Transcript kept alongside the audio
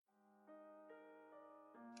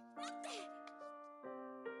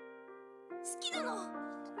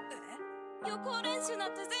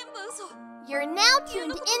You're now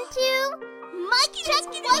tuned into Mic Check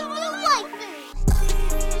Waifu.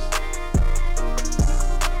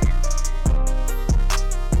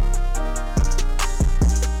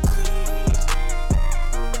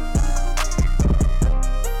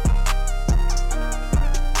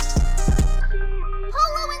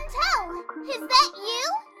 Polo and Tell, is that you?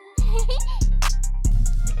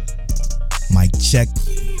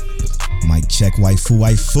 Mic check,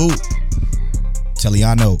 waifu.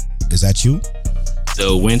 Teliano, is that you?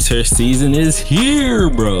 The winter season is here,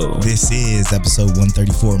 bro. This is episode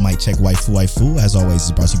 134 Mic Check Waifu. As always,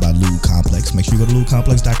 it's brought to you by Lube Complex. Make sure you go to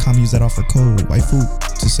lubecomplex.com, use that offer code waifu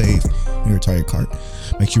to save in your entire cart.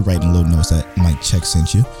 Make sure you write in a little notes that Mic Check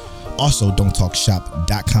sent you. Also,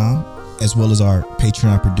 don'ttalkshop.com, as well as our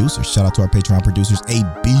Patreon producers. Shout out to our Patreon producers,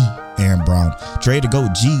 AB, Aaron Brown, Dre to Go,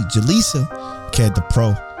 G, Jaleesa, Ked the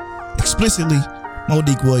Pro, Explicitly,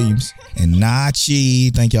 Monique Williams, and Nachi.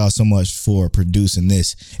 Thank y'all so much for producing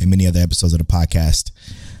this and many other episodes of the podcast.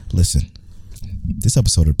 Listen, this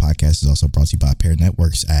episode of the podcast is also brought to you by Pair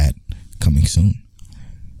Networks ad coming soon.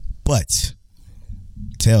 But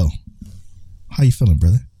Tell, how you feeling,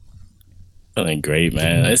 brother? Feeling great,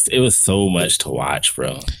 man. It was so much to watch,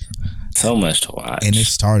 bro. So much to watch. And it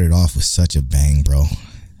started off with such a bang, bro.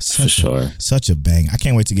 For sure. Such a bang. I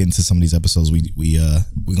can't wait to get into some of these episodes we're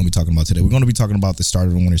gonna be talking about today. We're gonna be talking about the start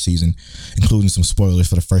of the winter season, including some spoilers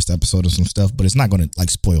for the first episode and some stuff, but it's not gonna like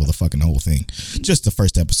spoil the fucking whole thing. Just the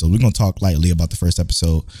first episode. We're gonna talk lightly about the first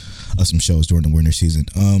episode of some shows during the winter season.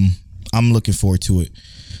 I'm looking forward to it.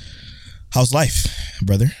 How's life,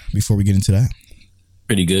 brother? Before we get into that.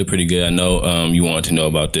 Pretty good. I know you wanted to know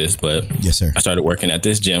about this, but yes, sir. I started working at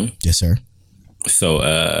this gym. Yes, sir.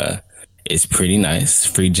 So it's pretty nice.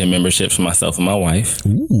 Free gym memberships for myself and my wife.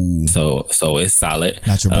 Ooh. So it's solid.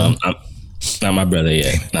 Not your brother. Not my brother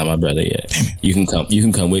yet. Not my brother yet. You can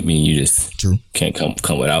come with me. You just can't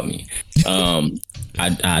come without me.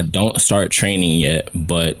 I don't start training yet,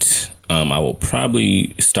 but I will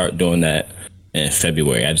probably start doing that in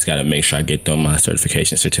February. I just got to make sure I get through my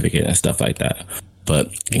certificate and stuff like that.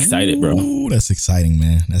 But excited, bro. Ooh, that's exciting,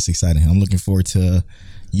 man. That's exciting. I'm looking forward to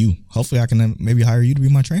you. Hopefully I can maybe hire you to be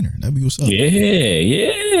my trainer. That'd be what's up. Yeah.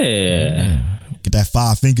 Get that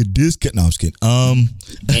 5-finger disc. No, I'm just kidding.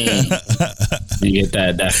 You get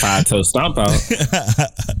that 5-toe stomp out.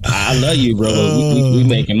 I love you, bro. We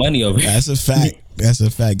making money over here. That's a fact. Get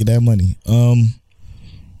that money.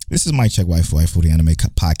 This is Mic Check Waifu, the anime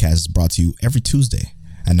podcast is brought to you every Tuesday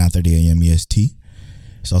at 9:30 a.m. EST.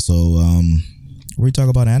 It's also where we talk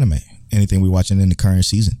about anime, anything we're watching in the current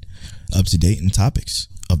season, up to date, and topics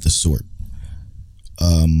of the sort.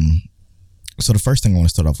 So the first thing I want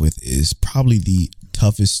to start off with is probably the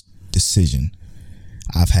toughest decision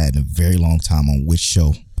I've had in a very long time on which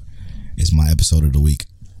show is my episode of the week.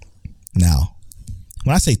 Now,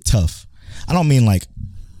 when I say tough, I don't mean like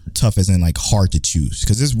tough as in like hard to choose,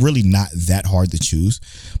 because it's really not that hard to choose,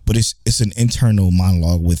 but it's an internal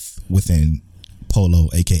monologue within Polo,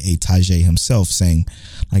 aka Tajay himself, saying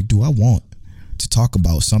like, do I want to talk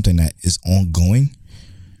about something that is ongoing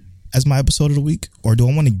as my episode of the week, or do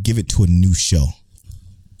I want to give it to a new show?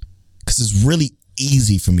 Because it's really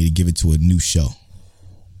easy for me to give it to a new show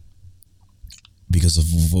because of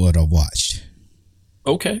what I watched.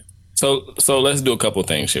 Okay, so let's do a couple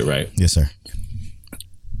things here, right? Yes, sir.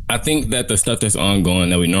 I think that the stuff that's ongoing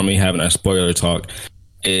that we normally have in our spoiler talk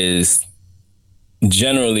is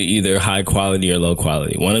generally either high quality or low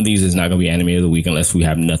quality. One of these is not going to be anime of the week unless we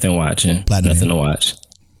have nothing watching, nothing to watch.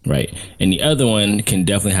 Right. And the other one can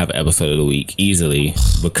definitely have an episode of the week easily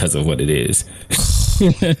because of what it is.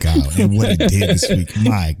 God, and what it did this week.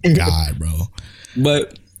 My God, bro.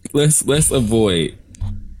 But let's avoid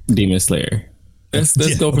Demon Slayer.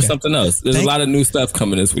 Let's go for something else. There's a lot of new stuff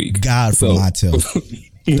coming this week. God for my tail.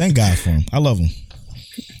 Thank God for him. I love him.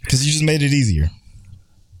 Because you just made it easier.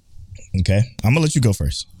 Okay. I'm going to let you go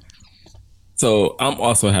first. So I'm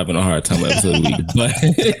also having a hard time with episode of the week. But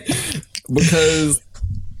because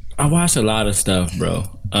I watch a lot of stuff, bro.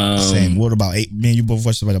 Same. What about 8? Man, you both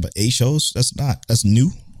watched about 8 shows? That's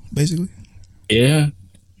new, basically. Yeah.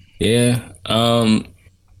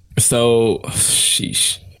 So,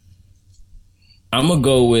 sheesh. I'm gonna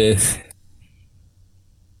go with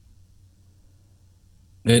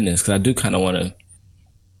goodness, because I do kind of want to.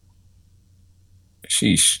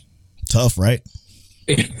 Sheesh. Tough, right?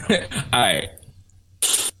 All right.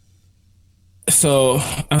 So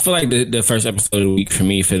I feel like the first episode of the week for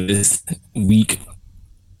me for this week,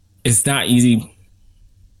 it's not easy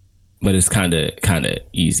but it's kind of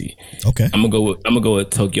easy. Okay, I'm gonna go with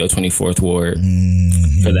Tokyo 24th Ward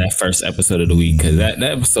for that first episode of the week, because that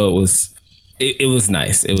episode was it was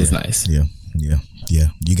nice. It was nice. Yeah.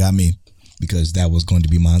 You got me, because that was going to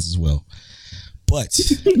be mine as well. But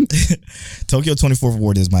Tokyo 24th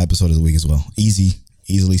Ward is my episode of the week as well.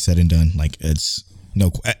 Easily said and done. Like, it's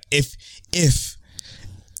no, if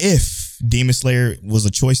Demon Slayer was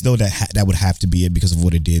a choice though, that would have to be it because of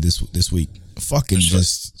what it did this week. Fucking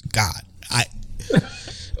just God.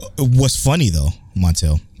 What's funny though,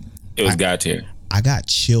 Montel, it was God tier. I got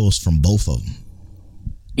chills from both of them.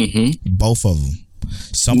 Both of them.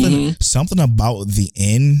 Something about the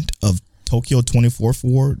end of Tokyo 24th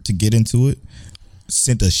Ward, to get into it,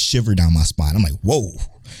 sent a shiver down my spine. I'm like, whoa,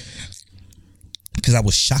 because I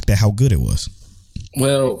was shocked at how good it was.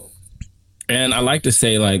 Well, and I like to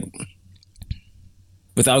say, like,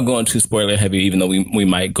 without going too spoiler heavy, even though we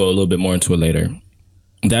might go a little bit more into it later,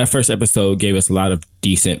 that first episode gave us a lot of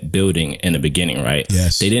decent building in the beginning, right?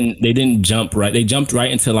 Yes. They didn't jump right. They jumped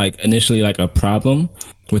right into like initially like a problem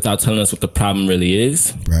without telling us what the problem really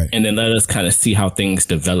is. Right. And then let us kind of see how things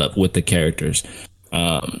develop with the characters.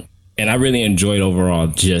 And I really enjoyed overall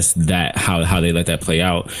just that, how they let that play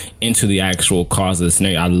out into the actual cause of the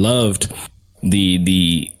scenario. I loved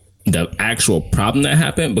the actual problem that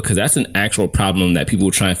happened, because that's an actual problem that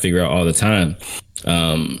people try and figure out all the time.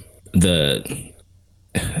 The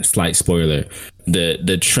slight spoiler,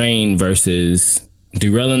 the train versus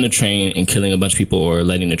derailing the train and killing a bunch of people, or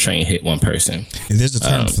letting the train hit one person. And there's a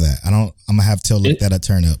term for that. I'm gonna have to look that a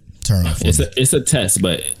turn up. It's a test,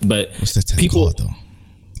 but what's the test people called, though?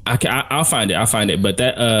 I'll find it. But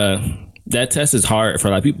that test is hard for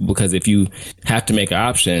a lot of people, because if you have to make an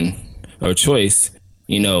option or choice,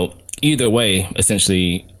 either way,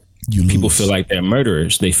 essentially, people feel like they're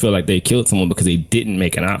murderers. They feel like they killed someone because they didn't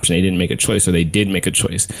make an option. They didn't make a choice, or they did make a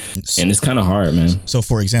choice. And it's kind of hard, man. So,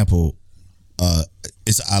 for example,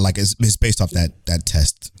 it's based off that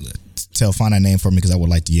test. Find a name for me, because I would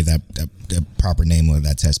like to give that proper name of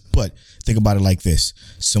that test. But think about it like this: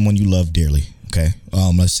 someone you love dearly. Okay,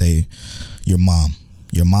 let's say your mom.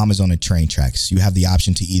 Your mom is on the train tracks. You have the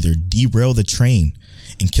option to either derail the train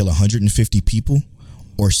and kill 150 people,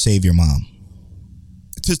 or save your mom.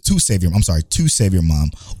 To save your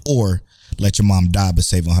mom, or let your mom die but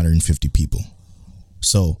save 150 people.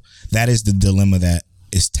 So that is the dilemma that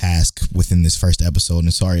is tasked within this first episode.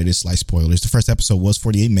 And sorry, it is slight spoilers. The first episode was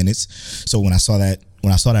 48 minutes. So when I saw that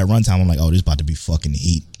runtime, I'm like, oh, this is about to be fucking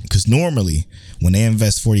heat. Because normally when they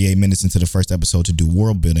invest 48 minutes into the first episode to do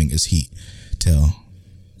world building, is heat.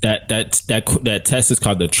 That test is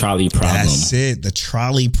called the trolley problem. That's it, the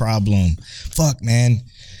trolley problem. Fuck, man.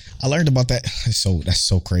 I learned about that. That's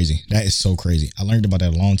so crazy. That is so crazy. I learned about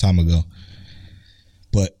that a long time ago.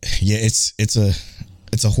 But yeah, it's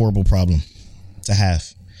a horrible problem to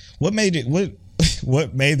have. What made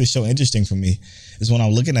the show interesting for me is when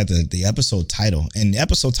I'm looking at the episode title. And the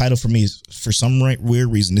episode title for me is, for some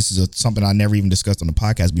weird reason, this is something I never even discussed on the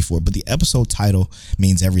podcast before, but the episode title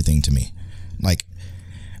means everything to me. Like,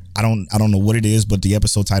 I don't know what it is, but the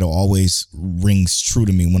episode title always rings true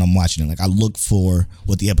to me when I'm watching it. Like, I look for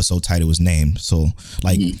what the episode title is named. So,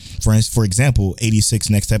 like, for example, 86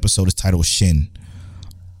 next episode is titled Shin.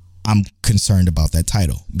 I'm concerned about that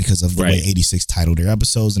title because of the way 86 titled their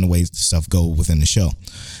episodes and the way stuff go within the show.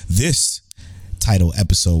 This title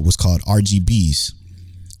episode was called RGBs.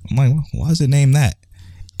 I'm like, well, why is it named that?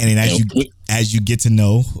 And then as you get to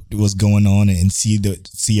know what's going on and see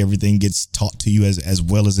everything gets taught to you as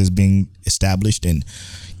well as is being established, and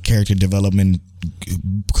character development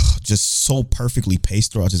just so perfectly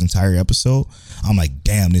paced throughout this entire episode, I'm like,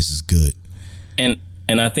 damn, this is good.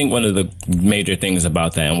 And I think one of the major things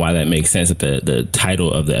about that, and why that makes sense, that the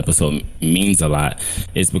title of the episode means a lot,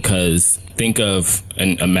 is because think of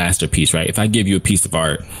a masterpiece, right? If I give you a piece of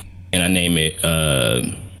art and I name it,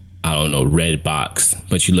 I don't know, red box,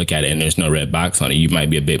 but you look at it and there's no red box on it, you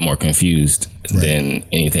might be a bit more confused than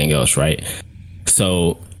anything else, right?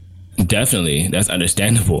 So definitely that's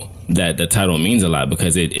understandable that the title means a lot,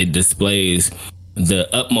 because it displays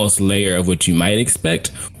the utmost layer of what you might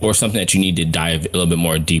expect, or something that you need to dive a little bit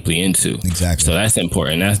more deeply into. Exactly. So that's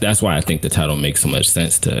important. That's why I think the title makes so much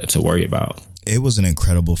sense to worry about. It was an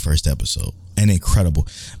incredible first episode, and incredible.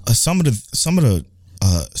 Some of the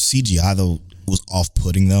CGI though was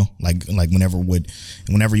off-putting though. Like whenever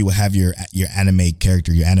you would have your animated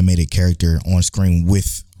character on screen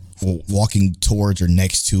with walking towards or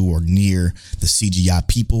next to or near the CGI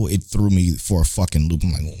people, it threw me for a fucking loop.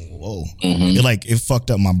 I'm like, whoa. It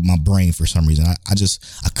fucked up my brain for some reason. I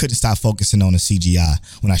couldn't stop focusing on the CGI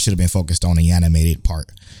when I should have been focused on the animated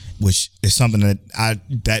part. which is something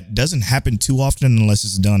that doesn't happen too often unless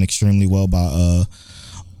it's done extremely well by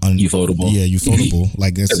Ufotable. Yeah, Ufotable.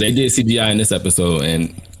 Like this, they did CGI in this episode,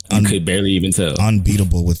 and you could barely even tell.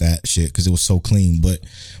 Unbeatable with that shit because it was so clean. But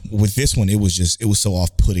with this one, it was so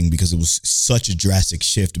off-putting because it was such a drastic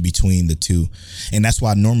shift between the two, and that's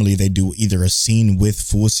why normally they do either a scene with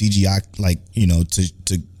full CGI, like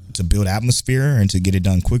to build atmosphere and to get it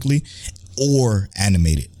done quickly, or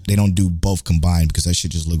animate it. They don't do both combined because that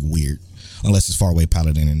shit just look weird unless it's Faraway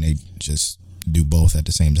Paladin and they just do both at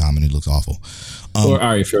the same time and it looks awful. Or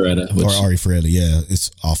Ari Ferreira. Yeah,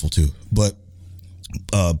 it's awful too. But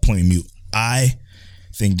point mute. I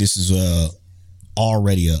think this is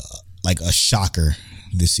already a shocker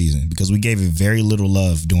this season because we gave it very little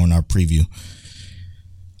love during our preview.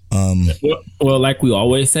 Well, like we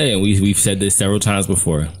always say, and we've said this several times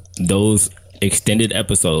before, those extended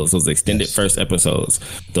episodes, those extended first episodes,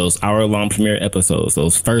 those hour-long premiere episodes,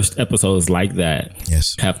 those first episodes like that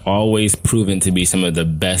have always proven to be some of the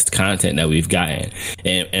best content that we've gotten.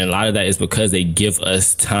 And a lot of that is because they give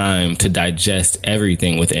us time to digest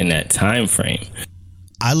everything within that time frame.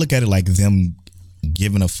 I look at it like them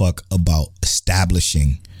giving a fuck about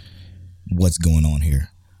establishing what's going on here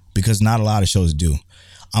because not a lot of shows do.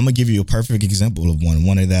 I'm going to give you a perfect example of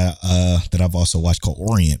one of that I've also watched called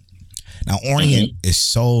Orient. Now, Orient is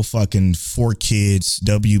so fucking for kids,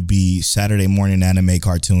 WB, Saturday morning anime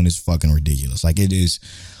cartoon is fucking ridiculous. Like, it is,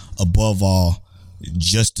 above all,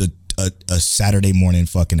 just a Saturday morning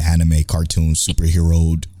fucking anime cartoon,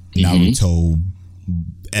 superhero, Naruto-esque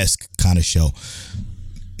kind of show.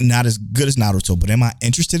 Not as good as Naruto, but am I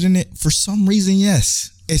interested in it? For some reason,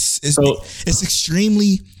 yes. It's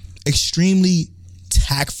extremely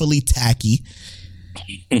tactfully tacky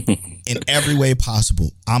in every way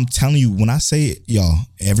possible. I'm telling you, when I say it, y'all,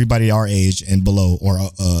 everybody our age and below or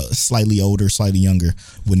slightly older, slightly younger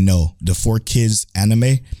would know the 4Kids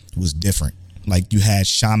anime was different. Like, you had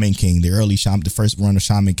Shaman King, the first run of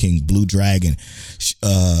Shaman King, Blue Dragon,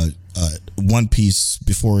 One Piece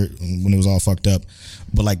before when it was all fucked up.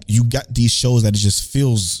 But like, you got these shows that it just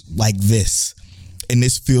feels like this. And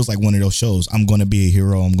this feels like one of those shows. I'm going to be a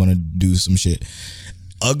hero. I'm going to do some shit.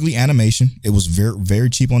 Ugly animation. It was very, very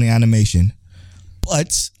cheap on the animation,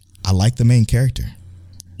 but I like the main character.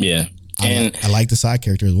 Yeah, and I like the side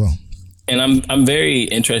character as well. And I'm very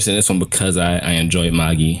interested in this one because I enjoy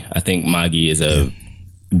Magi. I think Magi is a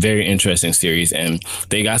very interesting series, and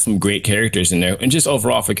they got some great characters in there, and just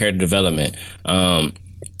overall for character development. I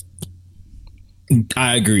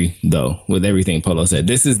agree though with everything Polo said.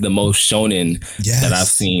 This is the most shonen that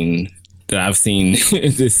I've seen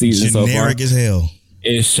this season so far. Generic as hell.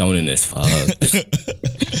 It's shonen as fuck.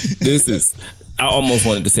 I almost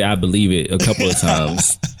wanted to say I believe it a couple of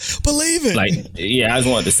times. Believe it. Like, yeah, I just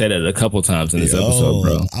wanted to say that a couple of times in this episode,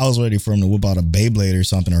 bro. I was ready for him to whip out a Beyblade or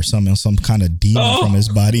something, some kind of demon from his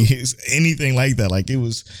body. Anything like that. Like, it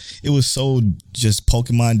was so just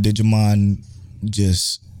Pokemon, Digimon,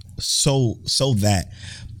 just so that.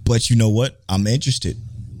 But you know what? I'm interested.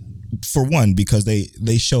 For one, because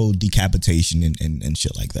they show decapitation and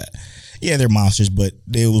shit like that. Yeah, they're monsters, but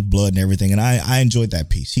there was blood and everything, and I enjoyed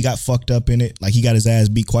that piece. He got fucked up in it, like he got his ass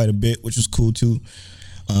beat quite a bit, which was cool too.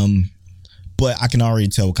 But I can already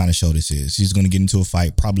tell what kind of show this is. He's going to get into a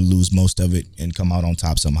fight, probably lose most of it, and come out on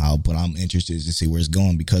top somehow. But I'm interested to see where it's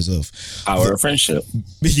going because of power of friendship.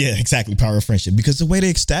 Yeah, exactly, power of friendship. Because the way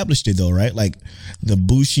they established it, though, right? Like the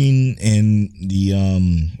Bushin and the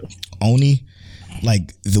Oni,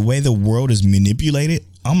 like the way the world is manipulated.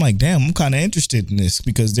 I'm like, damn, I'm kind of interested in this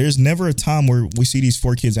because there's never a time where we see these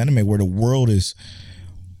 4Kids anime where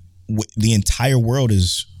the entire world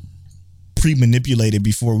is pre-manipulated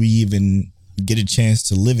before we even get a chance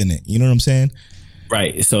to live in it. You know what I'm saying?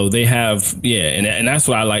 Right. So they have, and that's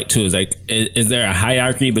what I like too. Is like, is there a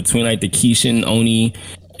hierarchy between like the Kishin, Oni,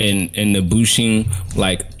 and the Bushin?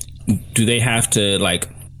 Like, do they have to like?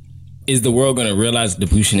 Is the world gonna realize the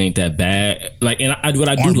Bushin ain't that bad? Like, and what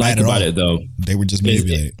I do like about it though, they were just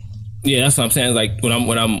manipulated. Yeah, that's what I'm saying. Like,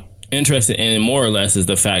 what I'm interested in more or less is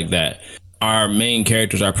the fact that our main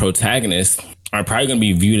characters, our protagonists, are probably gonna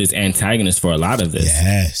be viewed as antagonists for a lot of this.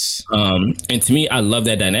 Yes. And to me, I love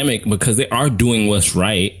that dynamic because they are doing what's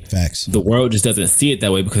right. Facts. The world just doesn't see it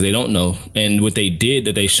that way because they don't know. And what they did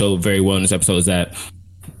that they showed very well in this episode is that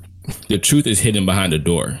the truth is hidden behind a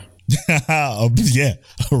door. Yeah,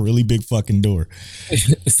 a really big fucking door.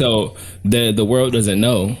 So the world doesn't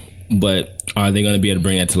know, but are they going to be able to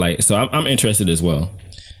bring that to light? So I'm interested as well.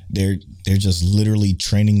 They're just literally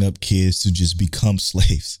training up kids to just become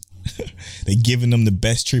slaves. They giving them the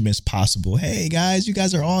best treatments possible. Hey guys, you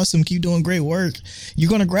guys are awesome. Keep doing great work. You're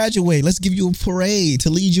gonna graduate. Let's give you a parade to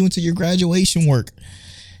lead you into your graduation work.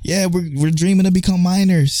 Yeah, we're dreaming to become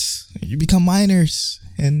minors. You become minors,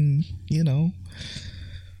 and you know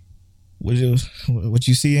what you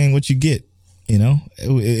see and what you get. You know,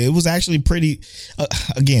 it was actually pretty.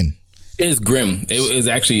 Again, it's grim. It was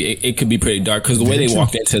actually it could be pretty dark because the way they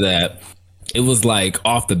walked into that, it was like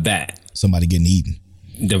off the bat, somebody getting eaten,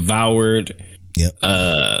 devoured. Yep.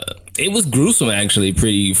 It was gruesome, actually,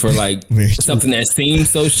 pretty for like something that seemed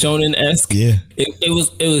so shonen-esque. Yeah.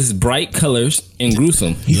 It was bright colors and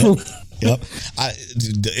gruesome. Yep. Yep.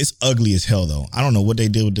 It's ugly as hell though. I don't know what they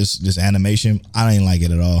did with this animation. I didn't like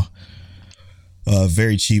it at all.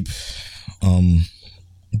 Very cheap.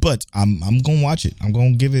 But I'm gonna watch it. I'm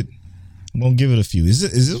gonna give it a few. Is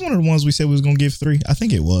this one of the ones we said we was gonna give 3? I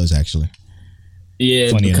think it was actually.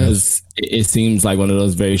 Yeah, funny because it seems like one of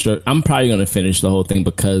those very short. I'm probably gonna finish the whole thing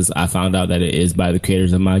because I found out that it is by the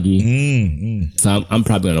creators of Magi. So I'm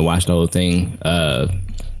probably gonna watch the whole thing.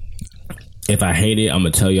 If I hate it, I'm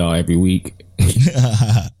gonna tell y'all every week.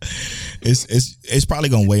 It's probably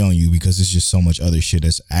gonna weigh on you because it's just so much other shit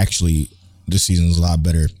that's actually this season is a lot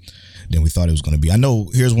better than we thought it was gonna be. I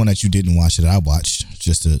know here's one that you didn't watch that I watched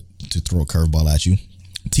just to throw a curveball at you.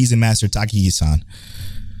 Teasing Master Takagi-san.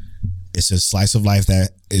 It's a slice of life that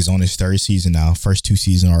is on its 3rd season now. First 2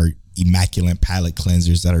 seasons are immaculate palate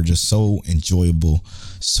cleansers that are just so enjoyable,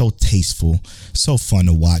 so tasteful, so fun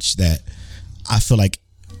to watch that I feel like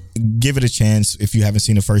give it a chance. If you haven't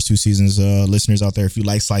seen the first 2 seasons, listeners out there, if you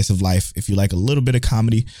like slice of life, if you like a little bit of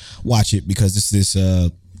comedy, watch it because this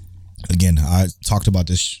again, I talked about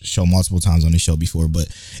this show multiple times on the show before, but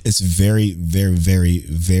it's very, very, very,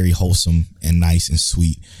 very wholesome and nice and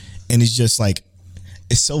sweet. And it's just like,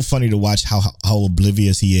 it's so funny to watch how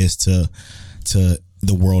oblivious he is to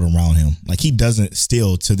the world around him. Like he doesn't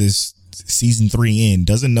still to this season 3 end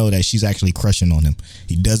doesn't know that she's actually crushing on him.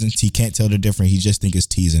 He can't tell the difference. He just think it's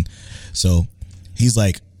teasing. So he's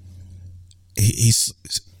like, it's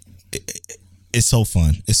so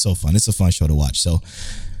fun. It's so fun. It's a fun show to watch. So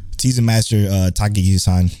Teasing Master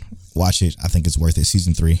Takagi-san, watch it. I think it's worth it.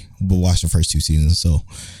 Season 3. We'll watch the first 2 seasons.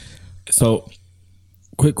 So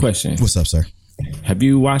quick question. What's up, sir? Have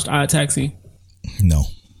you watched Odd Taxi? No.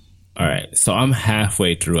 All right. So I'm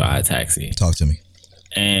halfway through Odd Taxi. Talk to me.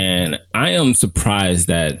 And I am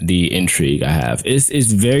surprised at the intrigue I have. It's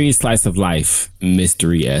very slice of life,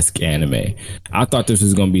 mystery-esque anime. I thought this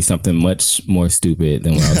was going to be something much more stupid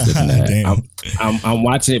than what I was looking at. I'm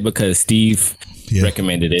watching it because Steve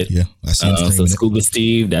recommended it. Yeah, I see. So Scuba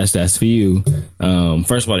Steve, that's for you.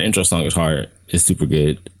 First of all, the intro song is hard. It's super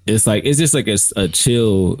good. It's just like a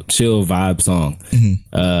chill vibe song.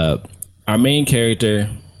 Mm-hmm. Our main character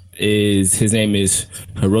his name is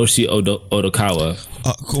Hiroshi Odokawa.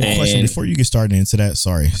 Cool question before you get started into that.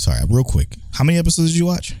 Sorry, real quick. How many episodes did you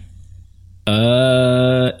watch?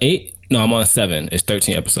 8. No, I'm on 7. It's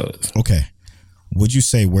 13 episodes. Okay. Would you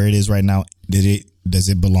say where it is right now? Does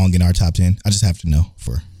it belong in our top 10? I just have to know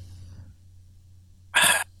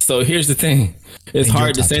So here's the thing. It's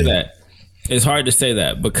hard to say that. It's hard to say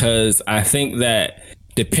that because I think that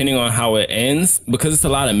depending on how it ends, because it's a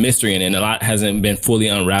lot of mystery in it and a lot hasn't been fully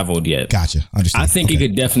unraveled yet. Gotcha. Understand. I think it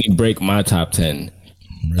could definitely break my top 10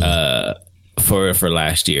 for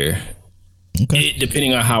last year. Okay.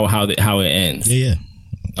 Depending on how it ends. Yeah.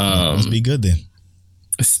 Must be good then.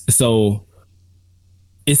 So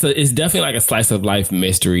it's definitely like a slice of life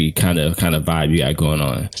mystery kind of vibe you got going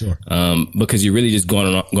on. Sure. Because you're really just going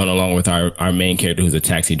along with our main character who's a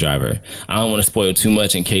taxi driver. I don't want to spoil too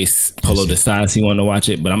much in case Polo decides he want to watch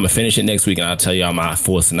it, but I'm gonna finish it next week and I'll tell y'all my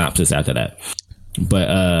full synopsis after that.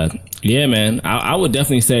 But yeah, man, I would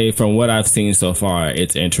definitely say from what I've seen so far,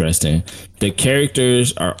 it's interesting. The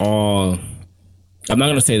characters are all, I'm not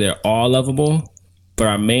gonna say they're all lovable, but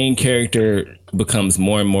our main character becomes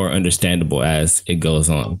more and more understandable as it goes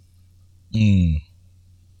on.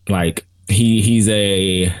 Like he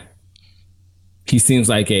seems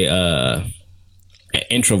like an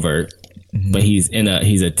introvert, but he's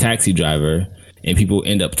a taxi driver and people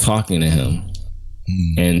end up talking to him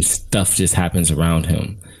and stuff just happens around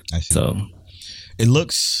him. I see. So it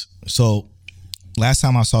looks so. Last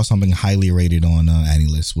time I saw something highly rated on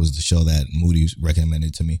AniList was the show that Moody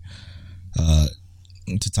recommended to me.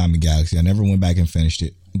 To Time of Galaxy. I never went back and finished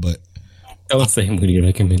it, but don't say Moody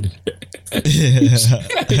recommended. She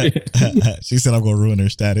said I'm gonna ruin her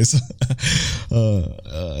status.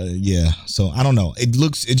 Yeah. So I don't know. It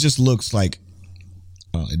just looks like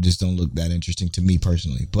It just don't look that interesting to me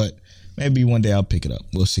personally, but maybe one day I'll pick it up.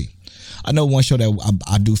 We'll see. I know one show that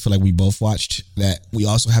I do feel like we both watched that we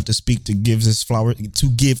also have to speak to give its flowers.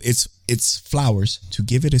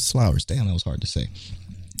 Damn, that was hard to say.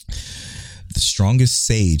 The Strongest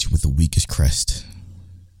Sage with the Weakest Crest.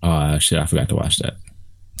 Oh shit! I forgot to watch that.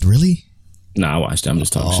 Really? Nah, I watched it. I'm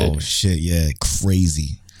just talking shit. Oh shit! Yeah,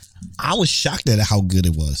 crazy. I was shocked at how good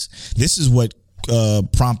it was. This is what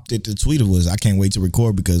prompted the tweet was, I can't wait to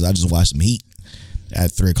record because I just watched some Heat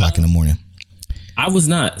at 3 o'clock in the morning. I was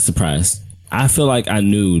not surprised. I feel like I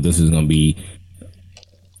knew this was going to be,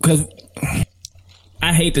 because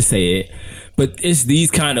I hate to say it, but it's these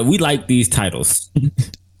kind of, we like these titles.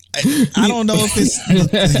 I don't know if it's,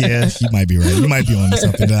 yeah, you might be right. You might be on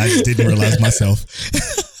something that I just didn't realize myself.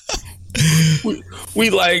 we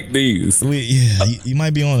like these. You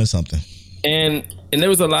might be on to something. And there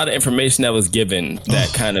was a lot of information that was given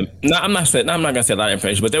that kind of, I'm not gonna say a lot of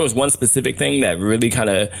information, but there was one specific thing that really kind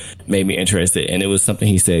of made me interested, and it was something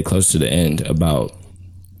he said close to the end about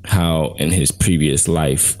how in his previous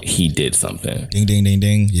life he did something. Ding ding ding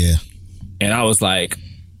ding. Yeah. And I was like,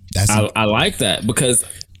 I like that because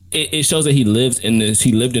it shows that he lived in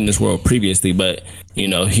this world previously, but you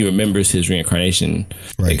know, he remembers his reincarnation,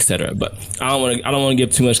 right, etc. But I don't want to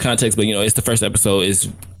give too much context, but you know, it's the first episode. Is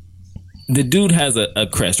the dude has a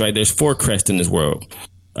crest, right? There's 4 crests in this world,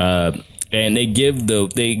 and they give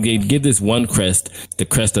this one crest, the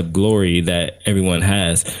crest of glory that everyone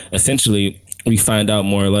has. Essentially, we find out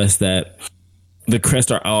more or less that the crests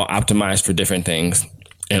are all optimized for different things.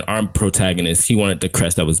 And our protagonist, he wanted the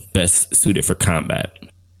crest that was best suited for combat,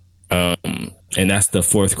 and that's the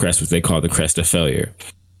 4th crest, which they call the crest of failure.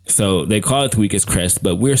 So they call it the weakest crest,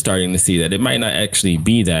 but we're starting to see that it might not actually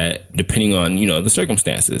be that, depending on, you know, the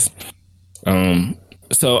circumstances.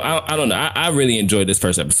 So I don't know. I really enjoyed this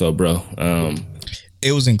first episode, bro.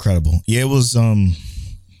 It was incredible. Yeah, it was.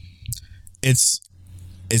 It's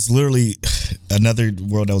literally another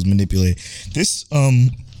world that was manipulated. This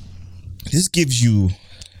gives you.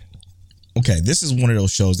 Okay, this is one of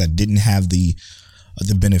those shows that didn't have the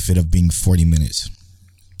benefit of being 40 minutes.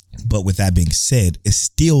 But with that being said, it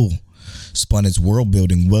still spun its world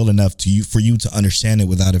building well enough for you to understand it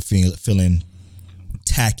without it feeling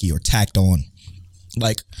tacky or tacked on.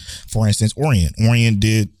 Like, for instance, Orient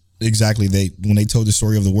did exactly when they told the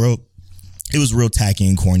story of the world, it was real tacky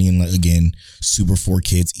and corny and, like, again, super for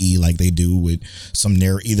kids like they do with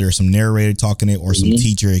either some narrator talking it or some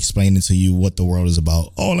teacher explaining to you what the world is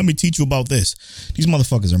about. Oh, let me teach you about this. These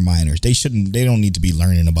motherfuckers are minors. They don't need to be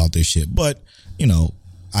learning about this shit. But, you know,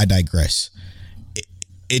 I digress.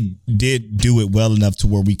 It did do it well enough to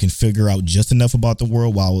where we can figure out just enough about the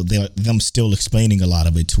world while them still explaining a lot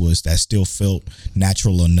of it to us that still felt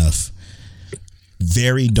natural enough.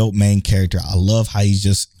 Very dope main character. I love how he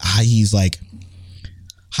just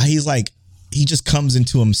comes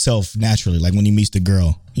into himself naturally. Like when he meets the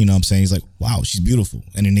girl, you know what I'm saying? He's like, wow, she's beautiful.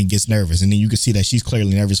 And then he gets nervous. And then you can see that she's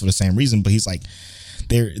clearly nervous for the same reason. But he's like,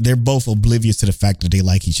 they're both oblivious to the fact that they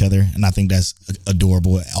like each other. And I think that's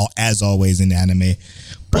adorable, as always in the anime.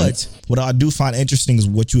 But what I do find interesting is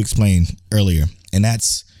what you explained earlier. And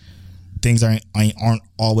that's things aren't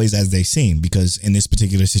always as they seem. Because in this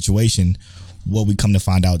particular situation, what we come to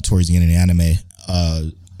find out towards the end of the anime,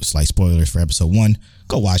 slight spoilers for episode 1,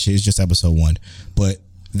 go watch it, it's just episode 1, but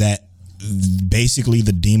that basically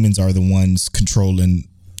the demons are the ones controlling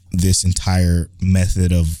this entire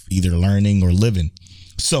method of either learning or living.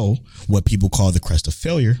 So what people call the crest of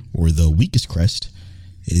failure, or the weakest crest,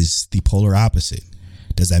 is the polar opposite.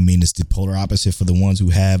 Does that mean it's the polar opposite for the ones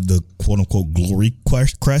who have the quote-unquote glory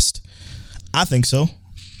crest? I think so.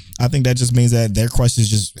 I think that just means that their crest is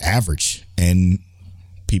just average, and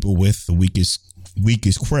people with the weakest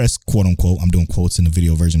crest, quote unquote, I'm doing quotes in the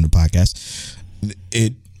video version of the podcast,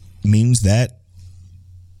 it means that,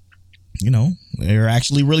 you know, they're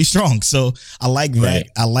actually really strong. So I like that. Right.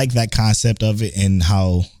 I like that concept of it and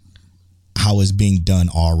how it's being done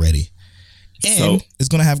already. And it's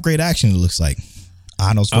going to have great action, it looks like.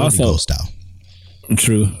 Ano's Vertigo style.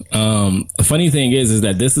 True. The funny thing is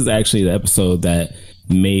that this is actually the episode that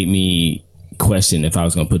made me question if I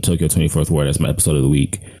was going to put Tokyo 24th Ward as my episode of the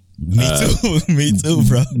week. Me too,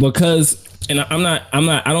 bro. Because, and I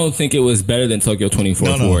don't think it was better than Tokyo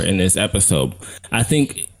 24th Ward in this episode. I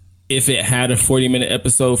think if it had a 40-minute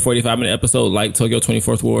episode, 45-minute episode like Tokyo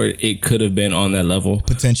 24th Ward, it could have been on that level.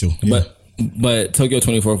 Potential. Yeah. But Tokyo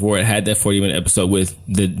 24th Ward had that 40-minute episode with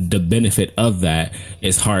the benefit of that.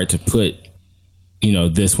 It's hard to put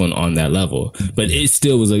this one on that level. But it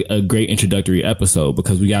still was a great introductory episode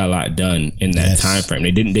because we got a lot done in that time frame.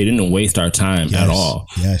 They didn't waste our time at all.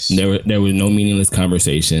 Yes. There were no meaningless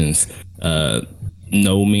conversations,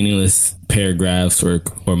 no meaningless paragraphs or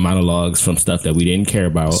monologues from stuff that we didn't care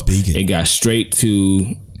about. It got straight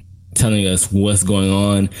to telling us what's going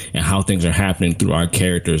on and how things are happening through our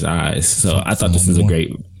characters' eyes. So I thought this was a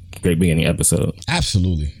great beginning episode.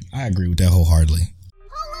 Absolutely. I agree with that wholeheartedly. Is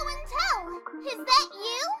that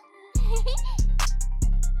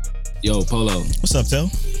you? Yo, Polo. What's up, Tel?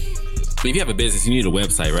 But if you have a business, you need a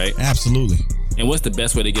website, right? Absolutely. And what's the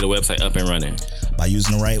best way to get a website up and running? By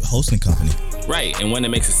using the right hosting company. Right, and one that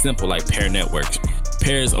makes it simple like Pair Networks.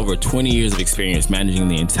 Pair has over 20 years of experience managing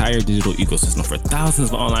the entire digital ecosystem for thousands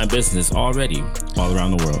of online businesses already all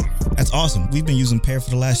around the world. That's awesome. We've been using Pair for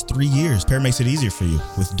the last 3 years. Pair makes it easier for you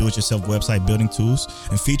with do-it-yourself website building tools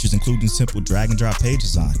and features, including simple drag-and-drop page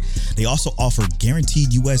design. They also offer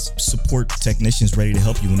guaranteed U.S. support technicians ready to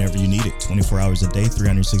help you whenever you need it, 24 hours a day,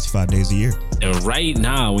 365 days a year. And right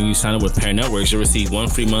now, when you sign up with Pair Networks, you'll receive 1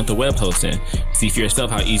 free month of web hosting. See for yourself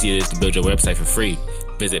how easy it is to build your website for free.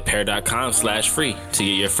 Visit pair.com/free to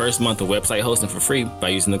get your first month of website hosting for free by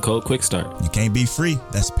using the code QUICKSTART. You can't be free.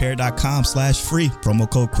 That's pair.com/free. Promo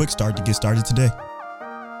code QUICKSTART to get started today.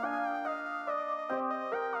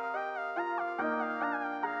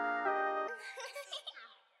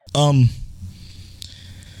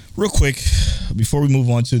 Real quick, before we move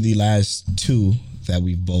on to the last two that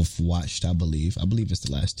we've both watched, I believe it's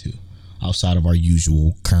the last two outside of our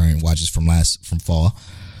usual current watches from fall.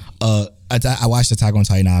 I watched Attack on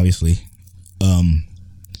Titan, obviously. I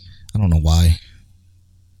don't know why.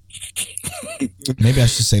 Maybe I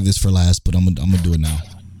should save this for last, but I'm gonna do it now.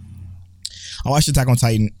 I watched Attack on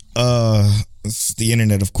Titan. The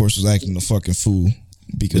internet, of course, was acting a fucking fool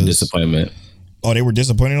because the disappointment. Oh, they were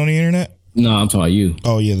disappointed on the internet? No, I'm talking about you.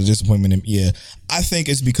 Oh yeah, the disappointment. Yeah, I think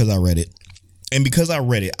it's because I read it, and because I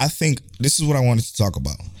read it, I think this is what I wanted to talk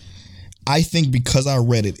about. I think because I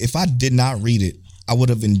read it, if I did not read it, I would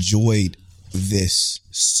have enjoyed this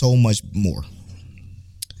so much more.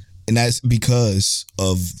 And that's because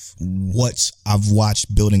of what I've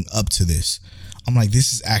watched building up to this. I'm like,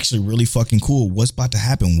 this is actually really fucking cool. What's about to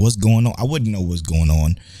happen? What's going on? I wouldn't know what's going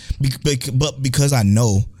on. But because I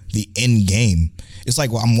know the end game, it's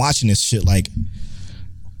like, well, I'm watching this shit like,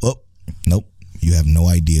 oh, nope, you have no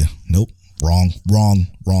idea. Nope. Wrong.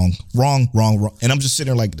 And I'm just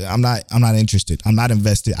sitting there like, I'm not interested. I'm not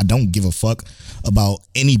invested. I don't give a fuck about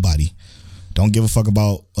anybody. Don't give a fuck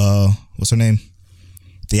about, what's her name?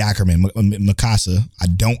 The Ackerman, Mikasa. I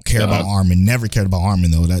don't care about Armin. Never cared about Armin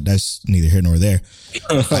though. That's neither here nor there.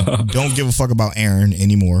 I don't give a fuck about Eren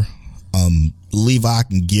anymore. Levi I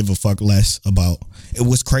can give a fuck less about. It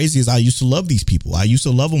was crazy as I used to love these people. I used to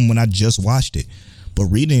love them when I just watched it. But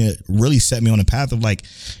reading it really set me on the path of like,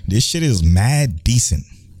 this shit is mad decent.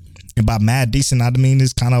 And by mad decent, I mean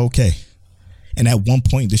it's kind of okay. And at one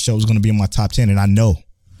point, this show was going to be in my top 10. And I know,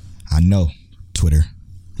 Twitter.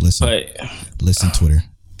 Listen, Twitter.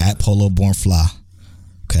 At Polo Born Fly.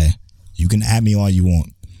 Okay. You can add me all you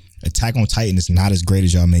want. Attack on Titan is not as great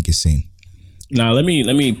as y'all make it seem. Now, let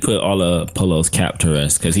me put all of Polo's cap to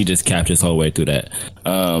rest because he just capped his whole way through that.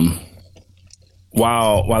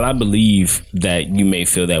 While I believe that you may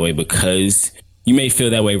feel that way because you may feel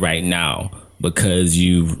that way right now because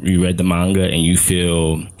you read the manga and you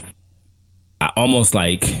feel almost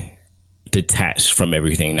like detached from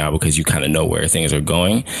everything now because you kind of know where things are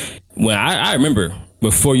going. When I remember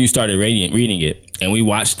before you started reading it and we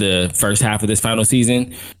watched the first half of this final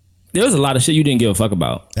season, there was a lot of shit you didn't give a fuck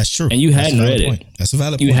about. That's true. And you hadn't read it. That's a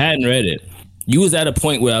valid point. You hadn't read it. You was at a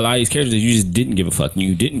point where a lot of these characters you just didn't give a fuck and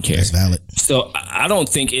you didn't care. That's valid. So I don't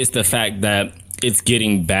think it's the fact that it's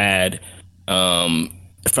getting bad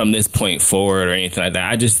from this point forward or anything like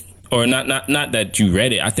that. Not that you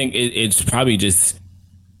read it. I think it's probably just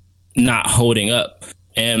not holding up.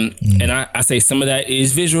 And I say some of that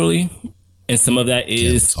is visually and some of that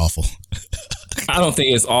is it's awful. I don't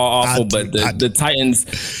think it's all awful, but the Titans,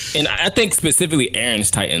 and I think specifically Eren's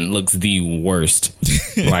Titan looks the worst.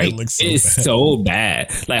 Like it's so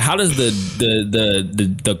bad. Like how does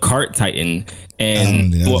the cart Titan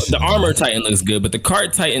and the armor Titan looks good, but the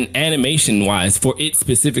cart Titan animation wise for it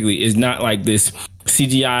specifically is not like this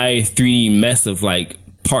CGI 3D mess of like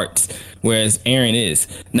parts, whereas Eren is.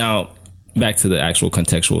 Now back to the actual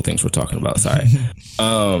contextual things we're talking about. Sorry.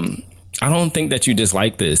 I don't think that you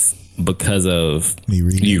dislike this because of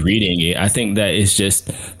you reading it. I think that it's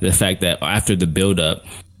just the fact that after the build up,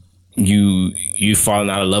 you've fallen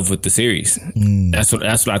out of love with the series. That's what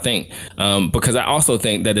I think. Because I also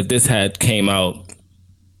think that if this had came out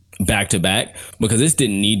back to back, because this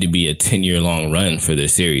didn't need to be a 10-year long run for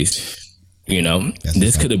this series. You know,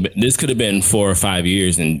 this could have been 4 or 5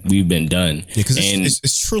 years and we've been done. Yeah, because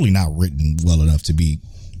it's truly not written well enough to be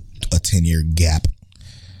a 10-year gap.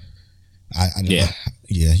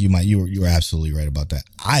 You were absolutely right about that.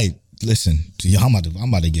 Listen, I'm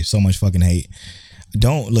about to get so much fucking hate.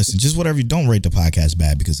 Don't listen, just whatever. Don't rate the podcast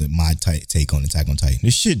bad because of my take on Attack on Titan.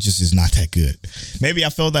 This shit just is not that good. Maybe I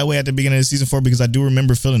felt that way at the beginning of season 4 because I do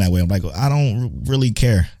remember feeling that way. I'm like, I don't really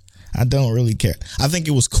care. I think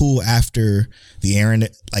it was cool after the Eren.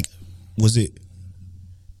 Like, was it?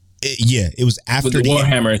 It was after the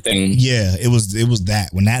Warhammer thing. Yeah, it was that.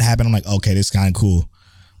 When that happened, I'm like, okay, this is kind of cool.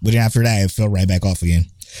 But then after that, it fell right back off again.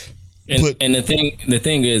 And the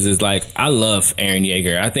thing is like, I love Eren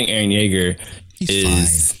Yeager. I think Eren Yeager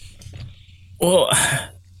is fine. Well,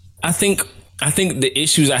 I think the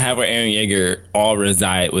issues I have with Eren Yeager all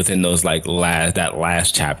reside within those that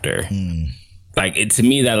last chapter. Like, to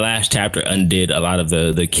me, that last chapter undid a lot of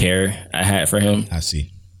the care I had for him. I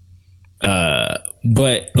see.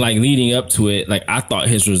 But like leading up to it, like I thought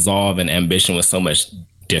his resolve and ambition was so much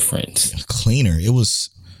different, cleaner. It was.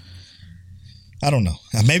 I don't know.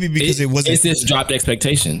 Maybe because it wasn't. It's just dropped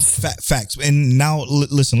expectations. Facts. And now,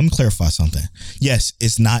 listen, let me clarify something. Yes,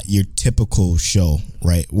 it's not your typical show,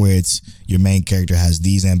 right? Where it's your main character has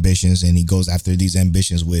these ambitions and he goes after these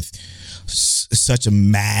ambitions with such a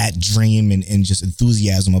mad dream and just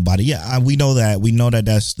enthusiasm about it. Yeah, we know that. We know that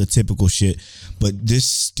that's the typical shit. But this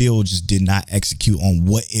still just did not execute on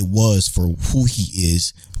what it was for who he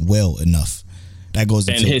is well enough. That goes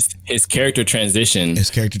into his character transition. His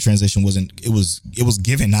character transition wasn't. It was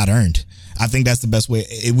given, not earned. I think that's the best way.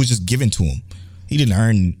 It was just given to him. He didn't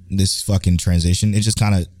earn this fucking transition. It just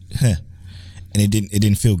kind of, and it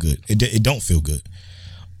didn't feel good. It don't feel good.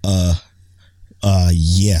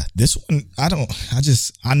 Yeah. This one,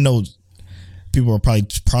 I know people are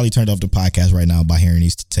probably turned off the podcast right now by hearing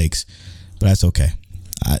these takes, but that's okay.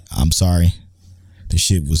 I'm sorry. The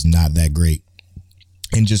shit was not that great.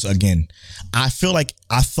 And just, again, I feel like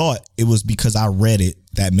I thought it was because I read it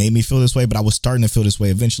that made me feel this way, but I was starting to feel this way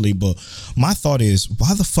eventually. But my thought is,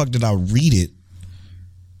 why the fuck did I read it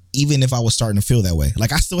even if I was starting to feel that way?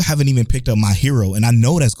 Like, I still haven't even picked up My Hero, and I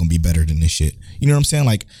know that's going to be better than this shit. You know what I'm saying?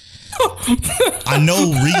 Like, I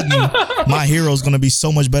know reading My Hero is going to be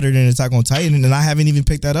so much better than Attack on Titan, and I haven't even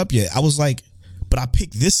picked that up yet. I was like, but I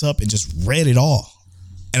picked this up and just read it all.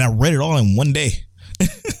 And I read it all in one day.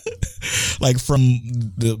 Like, from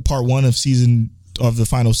the part 1 of the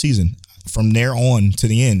final season, from there on to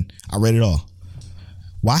the end, I read it all.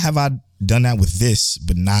 Why have I done that with this,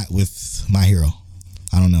 but not with My Hero?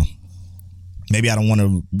 I don't know. Maybe I don't want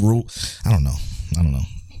to rule. I don't know.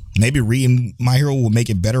 Maybe reading My Hero will make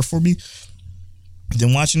it better for me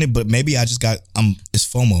than watching it, but maybe I just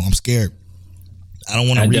it's FOMO. I'm scared. I don't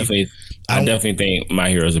want to read. I definitely think My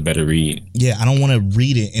Hero is a better read. Yeah, I don't want to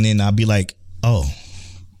read it and then I'll be like, oh.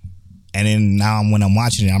 And then now when I'm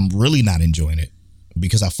watching it, I'm really not enjoying it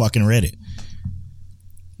because I fucking read it.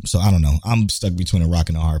 So I don't know. I'm stuck between a rock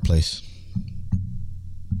and a hard place.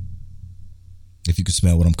 If you could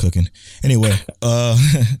smell what I'm cooking. Anyway,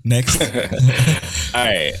 next. All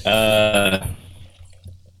right.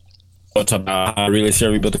 We'll talk about how Relay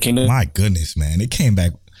Series Rebuilt the Kingdom. My goodness, man. It came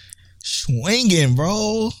back swinging,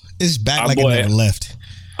 bro. It's back it never left.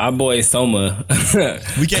 Our boy Soma.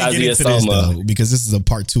 We can't get into this though because this is a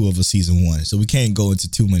part 2 of a season 1, so we can't go into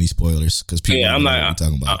too many spoilers because people. Yeah, I'm not. What we're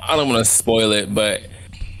talking about. I don't want to spoil it, but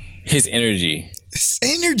his energy,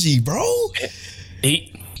 bro.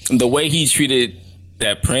 The way he treated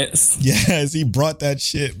that prince. Yes, he brought that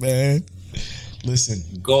shit, man. Listen,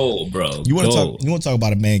 gold, bro. You want to talk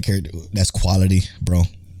about a main character that's quality, bro?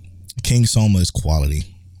 King Soma is quality.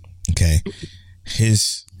 Okay,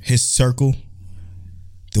 his circle.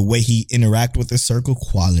 The way he interact with the circle,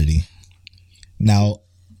 quality. Now,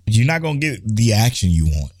 you're not going to get the action you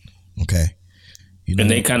want, okay? And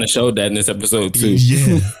they kind of showed that in this episode, too.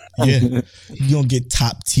 Yeah. You're going to get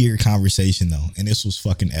top tier conversation, though. And this was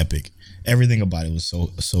fucking epic. Everything about it was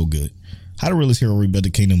so good. How to Realist Hero Rebuild the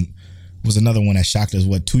Kingdom was another one that shocked us,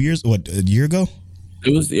 a year ago?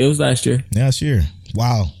 It was last year. Last year.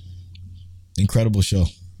 Wow. Incredible show.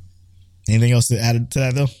 Anything else to add to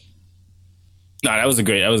that, though? No, that was a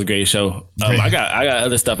great show. I got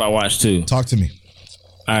other stuff I watched too. Talk to me.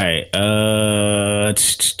 All right.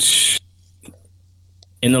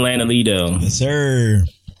 In the Land of Lido. Yes, sir.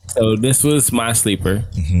 So this was my sleeper.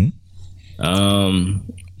 Mm-hmm.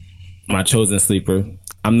 My chosen sleeper.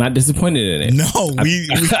 I'm not disappointed in it. No,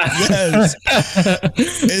 yes.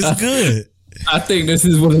 It's good. I think this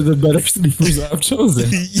is one of the better sleepers I've chosen.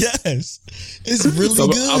 Yes, it's really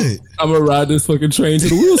good. I'm gonna ride this fucking train till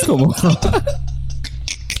the wheels come off.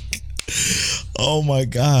 Oh my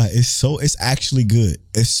god, it's actually good.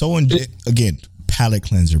 It's so again, palate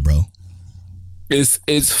cleanser, bro.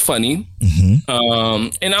 It's funny. Mm-hmm.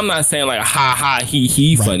 And I'm not saying like ha ha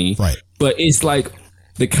he funny, right? But it's like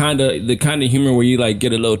the kind of humor where you like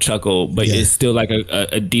get a little chuckle, but it's still like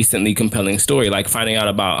a decently compelling story. Like finding out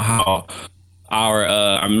about how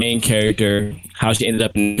our main character, how she ended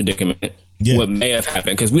up in a predicament. Yeah. What may have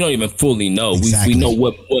happened, because we don't even fully know. Exactly.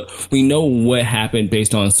 We know what happened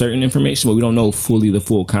based on certain information, but we don't know fully the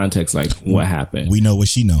full context, like what happened. We know what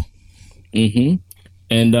she know. Mm-hmm.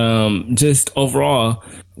 And just overall,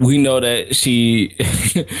 we know that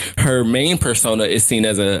her main persona is seen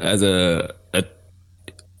as a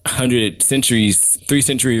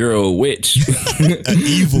 3-century-year-old witch, an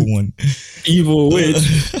evil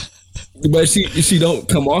witch. But she don't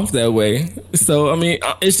come off that way. So I mean,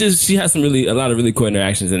 it's just she has a lot of really cool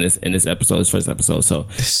interactions in this episode, this first episode. So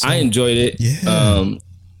I enjoyed it. Yeah.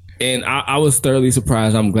 And I was thoroughly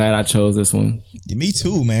surprised. I'm glad I chose this one. Me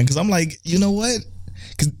too, man. Because I'm like, you know what?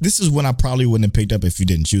 Because this is one I probably wouldn't have picked up if you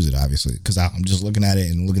didn't choose it, obviously. Because I'm just looking at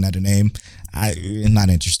it and looking at the name. I am not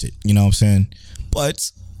interested. You know what I'm saying?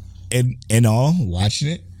 But in all,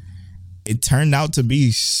 watching it turned out to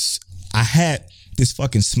be. I had this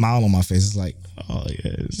fucking smile on my face. It's like, oh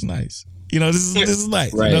yeah, it's nice. You know, this is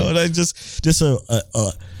nice. Right. You know, like just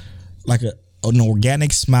like an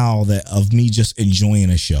organic smile of me just enjoying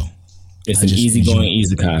a show. It's an easygoing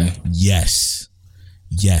isekai.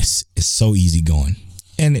 Yes, it's so easygoing,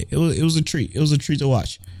 and it was a treat. It was a treat to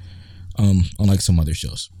watch. Unlike some other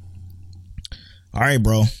shows. All right,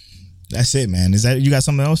 bro, that's it, man. Is that you got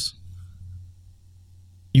something else?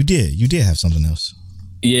 You did have something else.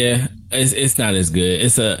 Yeah, it's not as good.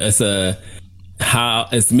 It's Miss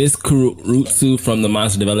Kurutsu from the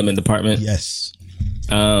Monster Development Department. Yes.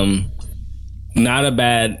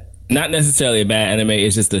 Not necessarily a bad anime.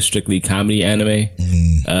 It's just a strictly comedy anime.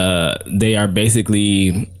 They are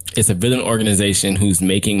basically, it's a villain organization who's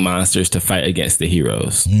making monsters to fight against the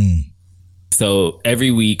heroes. So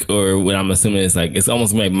every week, or what I'm assuming is like, it's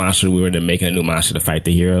almost like Monster where they're making a new monster to fight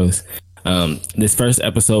the heroes. This first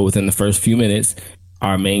episode, within the first few minutes,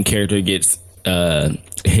 our main character gets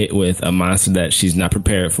hit with a monster that she's not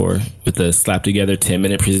prepared for, with a slap together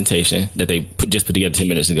 10-minute presentation that they just put together 10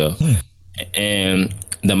 minutes ago. And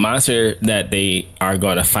the monster that they are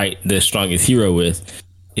going to fight the strongest hero with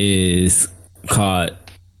is called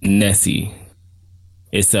Nessie.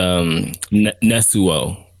 It's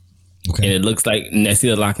Nesuo. Okay. And it looks like Nessie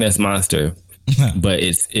the Loch Ness Monster, but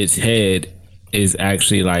its head is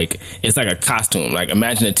actually like, it's like a costume. Like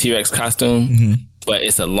imagine a T-Rex costume, but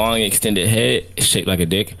it's a long extended head shaped like a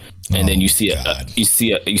dick, and then you see a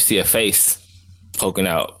face poking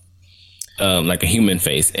out, like a human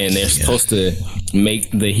face, and they're supposed to make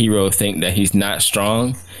the hero think that he's not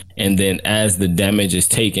strong, and then as the damage is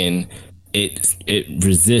taken, it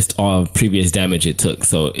resists all previous damage it took.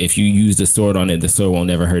 So if you use the sword on it, the sword won't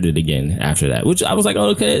never hurt it again after that. Which I was like,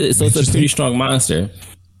 oh, okay, so it's a pretty strong monster.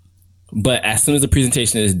 But as soon as the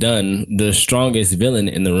presentation is done, the strongest villain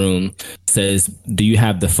in the room says, "Do you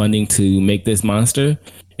have the funding to make this monster?"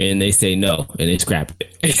 And they say no, and they scrap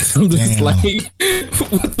it. And so I'm just like, what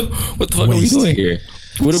the fuck are we doing here?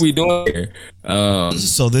 What are we doing here?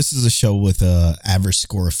 So this is a show with an average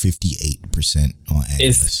score of 58% on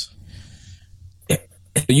Angelus.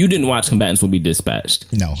 You didn't watch Combatants Will Be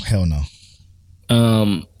Dispatched? No, hell no.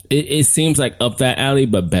 It seems like up that alley,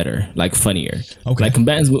 but better, like funnier. Okay. Like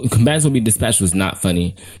Combatants Will Be Dispatched was not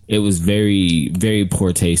funny. It was very, very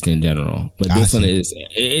poor taste in general. But this one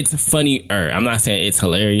it's funnier. I'm not saying it's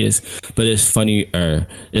hilarious, but it's funnier.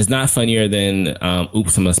 It's not funnier than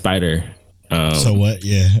Oops, I'm a Spider. So what?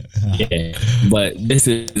 Yeah. Yeah. But this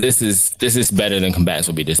is better than Combatants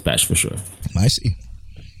Will Be Dispatched for sure. I see.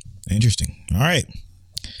 Interesting. All right.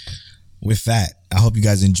 With that, I hope you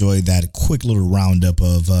guys enjoyed that quick little roundup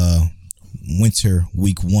of winter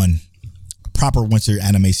week 1, proper winter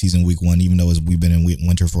anime season week 1, even though we've been in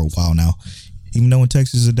winter for a while now, even though in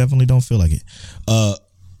Texas it definitely don't feel like it.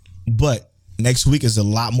 But next week is a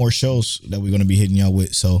lot more shows that we're going to be hitting y'all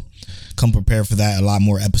with, so come prepared for that. A lot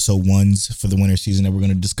more episode 1s for the winter season that we're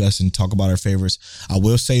going to discuss and talk about our favorites. I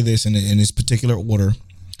will say this in this particular order: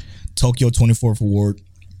 Tokyo 24th Award,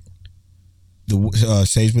 the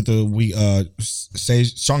sage with the week,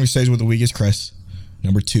 strongest sage with the weakest crest,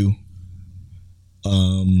 number 2.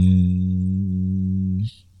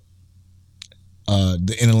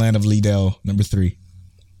 The Inner Land of Liddell, number 3.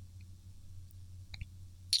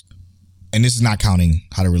 and this is not counting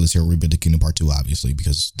How to Realist Hero Rebuild the Kingdom Part 2, obviously,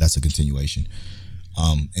 because that's a continuation.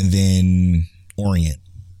 And then Orient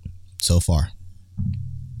so far.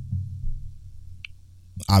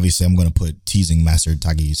 Obviously, I'm going to put Teasing Master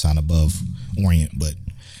Takagi-san above Orient, but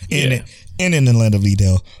in the Land of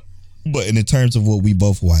Liddell. But in the terms of what we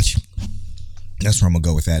both watch, that's where I'm going to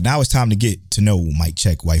go with that. Now it's time to get to know Mic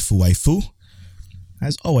Check Waifu.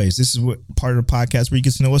 As always, this is what part of the podcast where you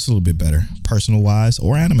get to know us a little bit better, personal-wise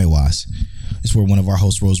or anime-wise. It's where one of our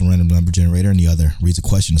hosts rolls a random number generator and the other reads a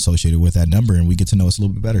question associated with that number, and we get to know us a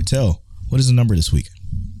little bit better. Tell, what is the number this week?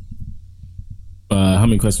 How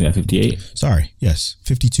many questions you got? 58? Sorry. Yes.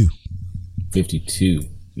 52. 52.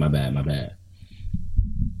 My bad.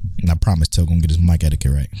 And I promise Tell gonna get his mic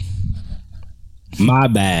etiquette right. My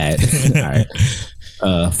bad. All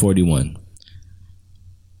right. 41.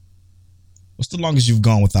 What's the longest you've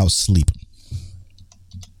gone without sleep?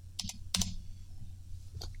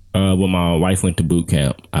 When my wife went to boot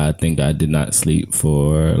camp, I think I did not sleep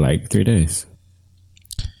for like 3 days.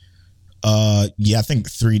 Yeah, I think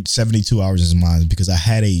 72 hours is mine because I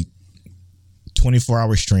had a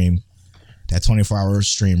 24-hour stream. That 24-hour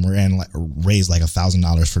stream raised like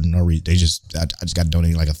 $1,000 for no reason. I just got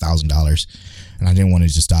donated like $1,000, and I didn't want to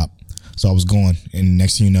just stop, so I was going. And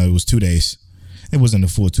next thing you know, it was 2 days. It wasn't a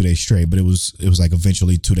full 2 days straight, but it was like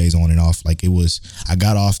eventually 2 days on and off. Like it was, I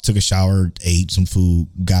got off, took a shower, ate some food,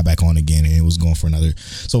 got back on again, and it was going for another.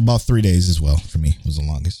 So about 3 days as well for me was the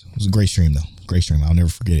longest. It was a great stream though. Great stream. I'll never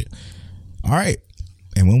forget it. All right.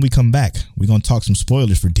 And when we come back, we're going to talk some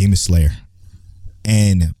spoilers for Demon Slayer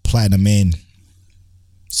and Platinum Men.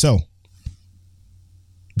 So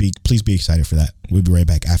please be excited for that. We'll be right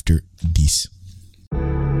back after these.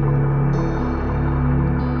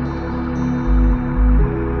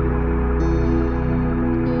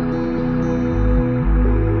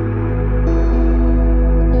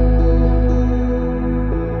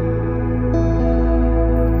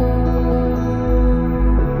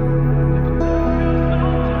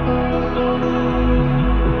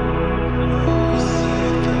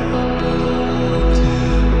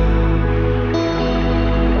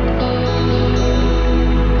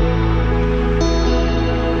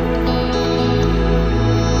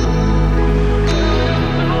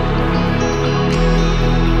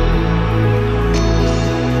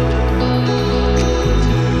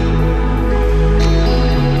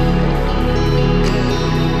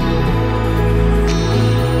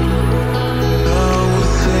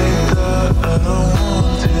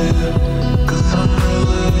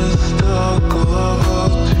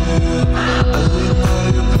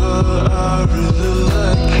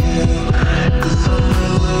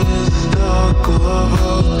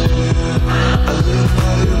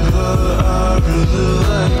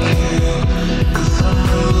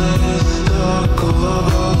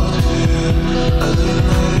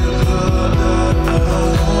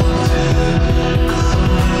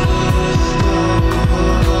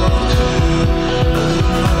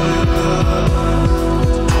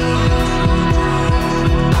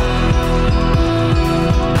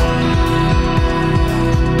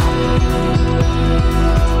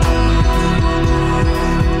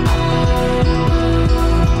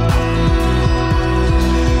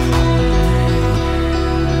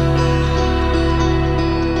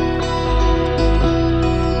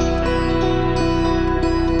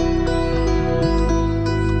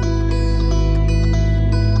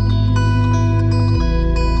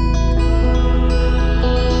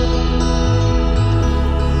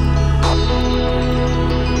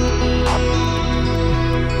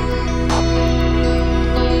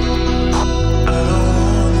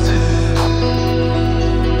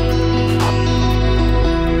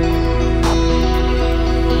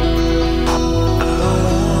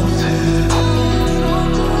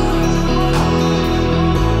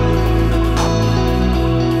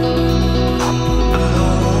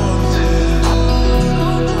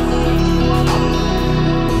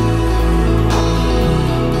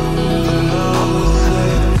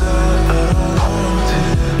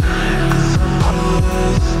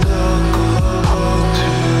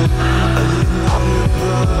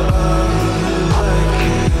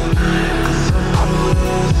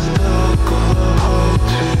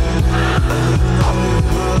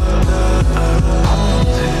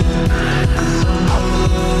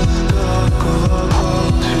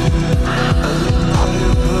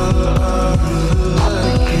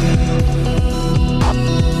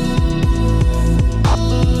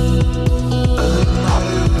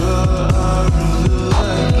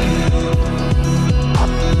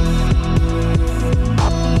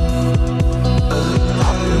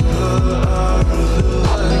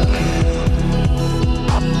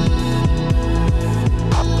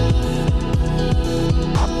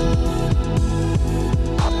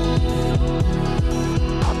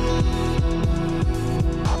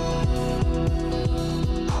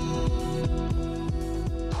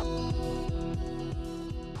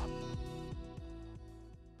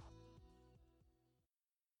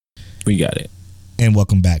 We got it. And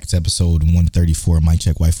welcome back to episode 134 Mic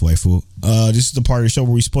Check Waifu. This is the part of the show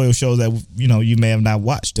where we spoil shows that you may have not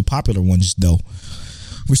watched, the popular ones though.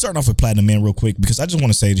 We're starting off with Platinum Man real quick because I just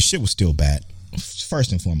want to say the shit was still bad.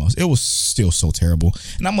 First and foremost, it was still so terrible.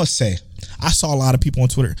 And I must say, I saw a lot of people on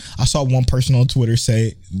Twitter. I saw one person on Twitter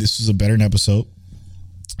say this was a better episode.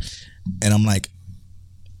 And I'm like,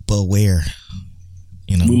 but where?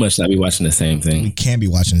 We must not be watching the same thing. We can't be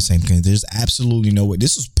watching the same thing. There's absolutely no way.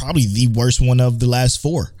 This is probably the worst one of the last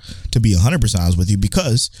four, to be 100% honest with you,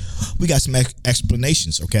 because we got some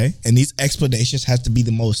explanations, okay? And these explanations have to be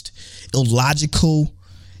the most illogical,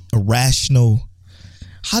 irrational.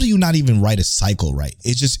 How do you not even write a cycle right?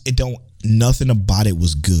 Nothing about it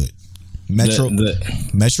was good.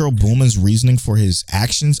 Metro Boomin's reasoning for his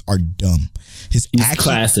actions are dumb. He's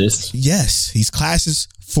classist. Yes, he's classist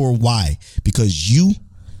for why? Because you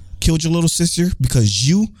killed your little sister, because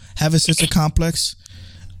you have a sister complex.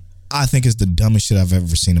 I think it's the dumbest shit I've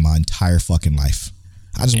ever seen in my entire fucking life.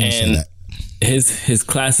 I just want to say that. His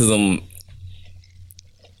classism,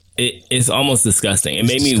 it's almost disgusting. It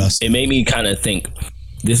made me kind of think,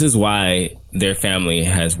 this is why their family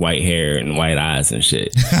has white hair and white eyes and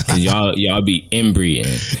shit. Cause y'all be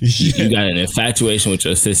inbreeding. You got an infatuation with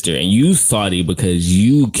your sister, and you salty because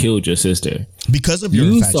you killed your sister. Because of your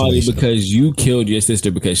infatuation. You salty because you killed your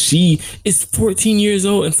sister because she is 14 years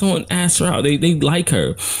old and someone asked her out. They like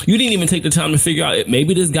her. You didn't even take the time to figure out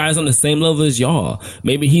maybe this guy's on the same level as y'all.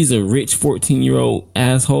 Maybe he's a rich 14-year-old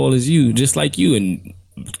asshole as you, just like you, and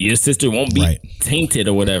your sister won't be tainted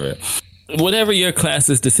or whatever. Whatever your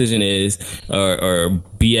classist decision is or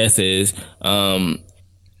BS is,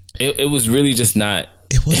 it was really just not.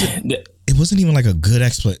 It wasn't even like a good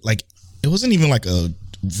explanation. Like, it wasn't even like a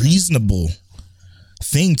reasonable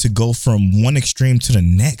thing to go from one extreme to the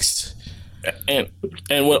next. And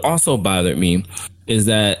what also bothered me is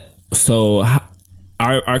that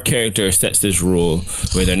our character sets this rule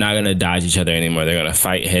where they're not gonna dodge each other anymore. They're gonna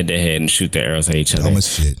fight head to head and shoot their arrows at each other. Dumb as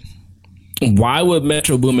shit. Why would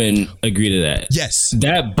Metro Boomin agree to that? Yes.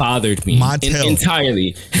 That bothered me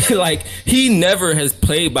entirely. Like, he never has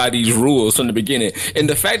played by these rules from the beginning. And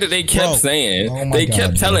the fact that they kept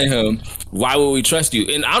kept telling him, why would we trust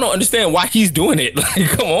you? And I don't understand why he's doing it. Like,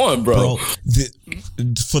 come on, bro.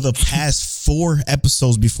 For the past 4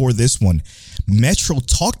 episodes before this one, Metro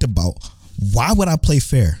talked about, why would I play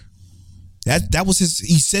fair? That was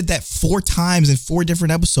he said that 4 times in 4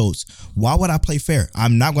 different episodes. Why would I play fair?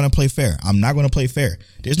 I'm not going to play fair. I'm not going to play fair.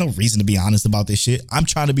 There's no reason to be honest about this shit. I'm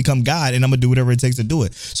trying to become God, and I'm going to do whatever it takes to do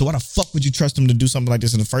it. So why the fuck would you trust him to do something like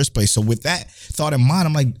this in the first place? So with that thought in mind,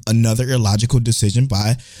 I'm like, another illogical decision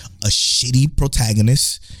by a shitty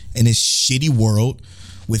protagonist in this shitty world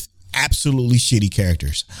with absolutely shitty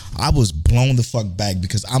characters. I was blown the fuck back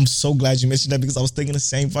because I'm so glad you mentioned that, because I was thinking the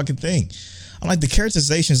same fucking thing. I'm like, the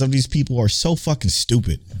characterizations of these people are so fucking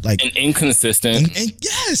stupid, like, and inconsistent. And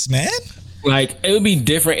yes, man. Like, it would be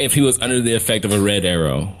different if he was under the effect of a red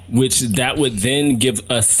arrow, which that would then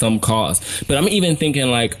give us some cause. But I'm even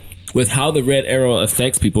thinking, like, with how the red arrow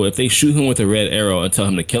affects people, if they shoot him with a red arrow and tell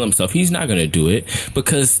him to kill himself, he's not going to do it,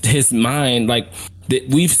 because his mind, like,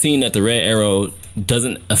 we've seen that the red arrow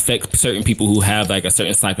doesn't affect certain people who have like a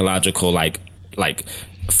certain psychological like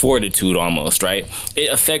fortitude almost, right?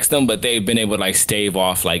 It affects them, but they've been able to like stave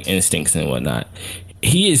off like instincts and whatnot.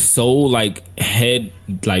 He is so like head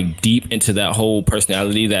like deep into that whole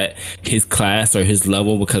personality that his class or his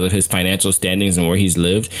level, because of his financial standings and where he's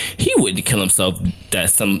lived, he wouldn't kill himself. That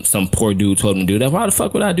some poor dude told him to do that. Why the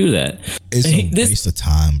fuck would I do that? It's a waste of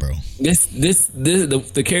time, bro.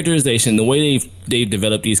 The characterization, the way they've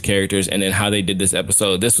developed these characters, and then how they did this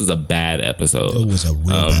episode. This was a bad episode. It was a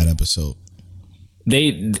real bad episode.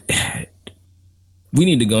 We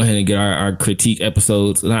need to go ahead and get our critique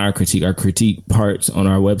episodes, not our critique parts on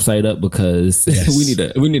our website up, because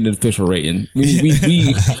we need an official rating.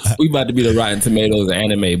 We about to be the Rotten Tomatoes of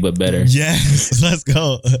anime, but better. Yes, let's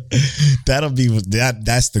go.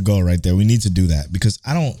 That's the goal right there. We need to do that, because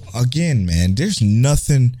man, there's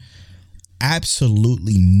nothing,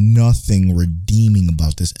 absolutely nothing redeeming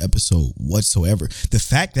about this episode whatsoever. The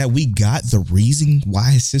fact that we got the reason why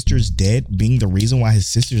his sister is dead being the reason why his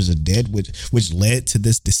sisters are dead, which led to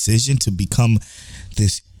this decision to become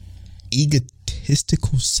this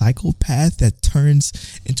egotistical psychopath that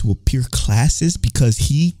turns into a pure classist because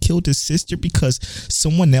he killed his sister because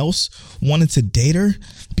someone else wanted to date her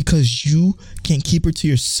because you can't keep her to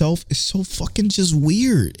yourself, is so fucking just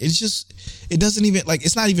weird. It doesn't even, like,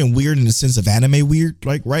 it's not even weird in the sense of anime weird,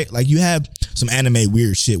 like, right? Like, you have some anime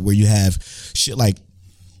weird shit where you have shit like,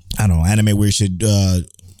 I don't know, anime weird shit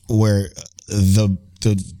where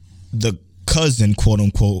the cousin, quote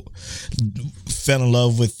unquote, fell in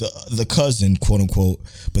love with the cousin, quote unquote,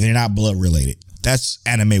 but they're not blood related. That's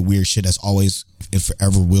anime weird shit. That's always and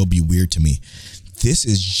forever will be weird to me. This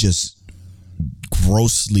is just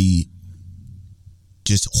grossly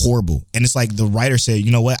just horrible. And it's like the writer said,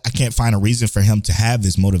 you know what? I can't find a reason for him to have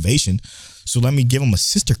this motivation. So let me give him a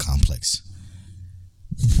sister complex.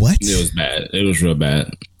 What? It was bad. It was real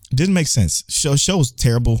bad. Didn't make sense. Show was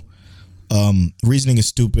terrible. Reasoning is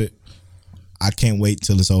stupid. I can't wait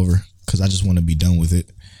till it's over because I just want to be done with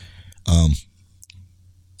it.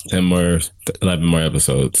 11 more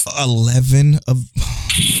episodes. 11 of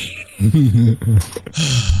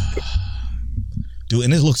dude,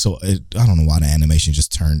 and it looks so. I don't know why the animation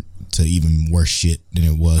just turned to even worse shit than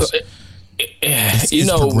it was. It's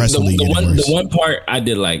the one part I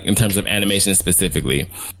did like in terms of animation specifically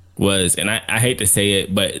was, and I hate to say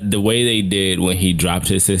it, but the way they did when he dropped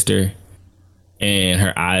his sister and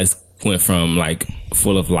her eyes went from like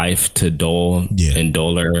full of life to dull and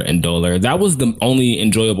duller. That was the only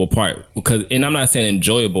enjoyable part and I'm not saying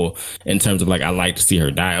enjoyable in terms of like I like to see her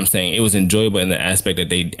die. I'm saying it was enjoyable in the aspect that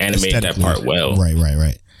they animated that part well.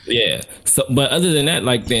 Right. Yeah. So, but other than that,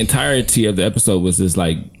 like the entirety of the episode was just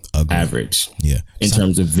like average. Yeah. In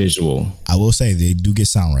terms of visual, I will say they do get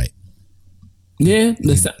sound right. Yeah.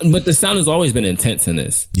 But the sound has always been intense in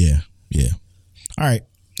this. Yeah. All right.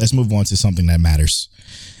 Let's move on to something that matters.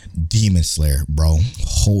 Demon Slayer, bro.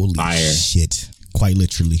 Holy shit. Quite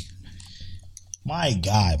literally. My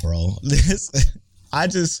God, bro. I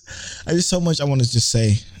just so much I want to just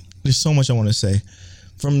say. There's so much I want to say.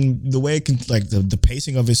 From the way it can, like the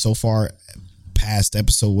pacing of it so far past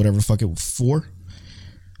episode, whatever the fuck it was, 4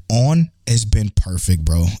 on has been perfect,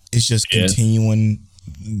 bro. It's just continuing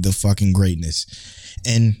the fucking greatness.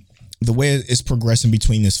 And the way it's progressing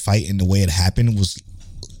between this fight and the way it happened was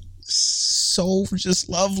so just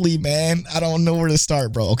lovely, man. I don't know where to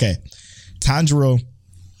start, bro. Okay, Tanjiro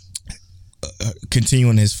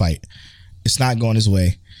continuing his fight. It's not going his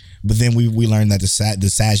way, but then we learned that the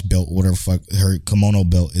sash belt, whatever fuck her kimono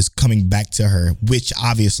belt, is coming back to her, which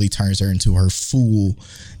obviously turns her into her full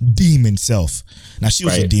demon self. Now she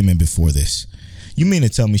was a demon before this. You mean to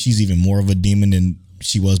tell me she's even more of a demon than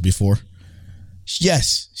she was before?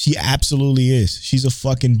 Yes, she absolutely is. She's a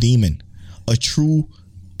fucking demon, a true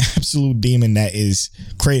absolute demon that is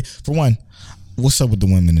crazy. For one, what's up with the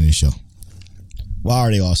women in the show? Why are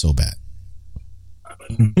they all so bad?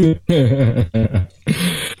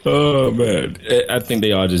 Oh man, I think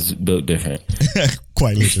they all just built different.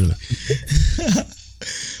 Quite literally.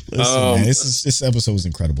 Listen, man, this episode was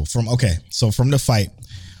incredible. From the fight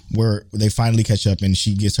where they finally catch up and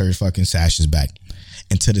she gets her fucking sashes back,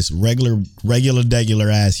 and to this regular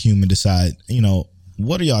ass human decide,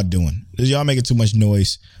 what are y'all doing? Is y'all making too much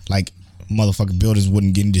noise? Like motherfucking buildings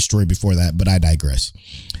wouldn't get destroyed before that, but I digress.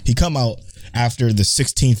 He come out after the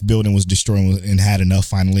 16th building was destroyed and had enough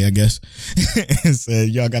finally, I guess, and said,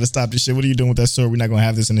 y'all got to stop this shit. What are you doing with that sword? We're not going to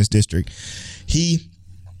have this in this district. He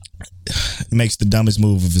makes the dumbest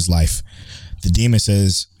move of his life. The demon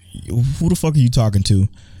says, who the fuck are you talking to?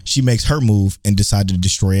 She makes her move and decided to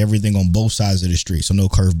destroy everything on both sides of the street. So no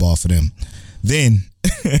curveball for them. Then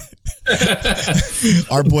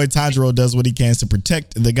our boy Tanjiro does what he can to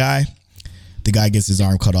protect the guy. The guy gets his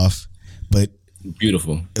arm cut off, but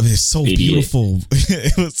beautiful. It was so beautiful.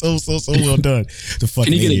 It was so well done. The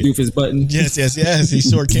fucking can he get a doofus button? Yes. He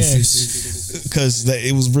sure can. Because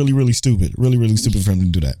it was really stupid. Really stupid for him to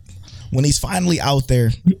do that. When he's finally out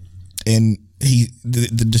there, and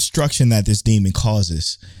the destruction that this demon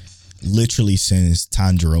causes literally sends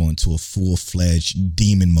Tanjiro into a full-fledged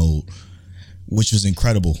demon mode, which was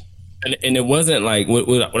incredible. And it wasn't like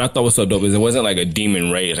what I thought was so dope is it wasn't like a demon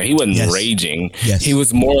rage. Like he wasn't raging. Yes. He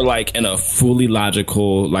was more like in a fully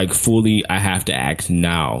logical, like fully I have to act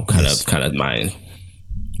now kind of mind.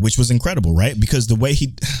 Which was incredible, right? Because the way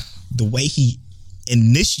he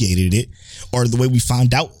initiated it, or the way we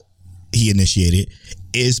found out he initiated it,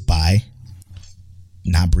 is by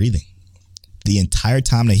not breathing. The entire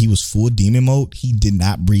time that he was full demon mode, he did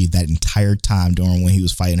not breathe that entire time during when he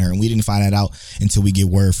was fighting her. And we didn't find that out until we get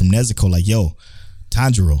word from Nezuko, like, yo,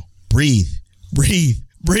 Tanjiro, breathe,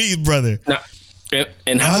 brother. Now,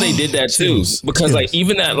 and how they did that too. Because like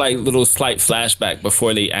even that like little slight flashback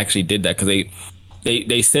before they actually did that, because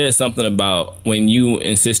they said something about when you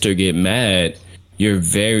and sister get mad, you're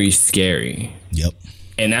very scary. Yep.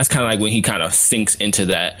 And that's kind of like when he kind of sinks into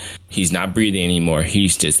that. He's not breathing anymore.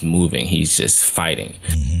 He's just moving. He's just fighting.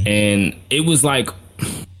 Mm-hmm. And it was like,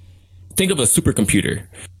 think of a supercomputer.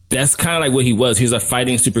 That's kind of like what he was. He was a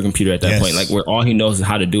fighting supercomputer at that point, like where all he knows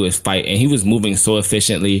how to do is fight. And he was moving so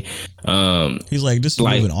efficiently. He's like, this is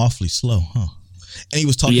moving awfully slow, huh? And he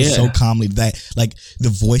was talking so calmly that, like, the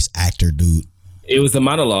voice actor, dude. It was the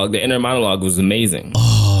monologue. The inner monologue was amazing.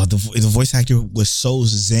 Oh, the voice actor was so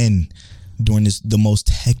zen during the most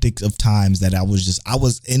hectic of times that I was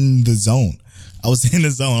in the zone.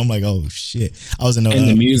 I'm like, oh shit. And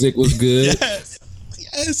the music was good. Yes.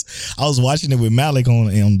 I was watching it with Malik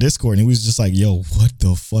on Discord, and he was just like, yo, what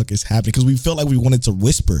the fuck is happening? Because we felt like we wanted to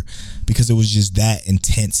whisper because it was just that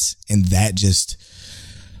intense, and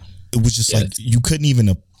it was just like you couldn't even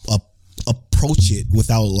approach it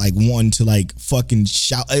without like wanting to like fucking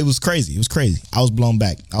shout. It was crazy. I was blown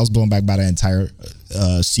back by that entire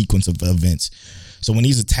sequence of events. So when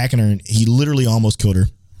he's attacking her, he literally almost killed her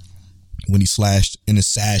when he slashed and his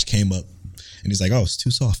sash came up, and he's like, oh, it's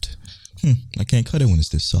too soft. I can't cut it when it's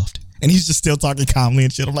this soft. And he's just still talking calmly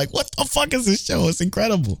and shit. I'm like, what the fuck is this show? It's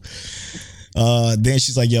incredible. Then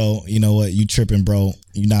she's like, yo, you know what? You tripping, bro.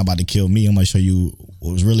 You're not about to kill me. I'm going to show you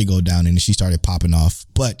what was really go down. And she started popping off.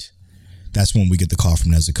 But that's when we get the call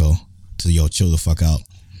from Nezuko to, yo, chill the fuck out.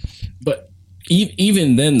 But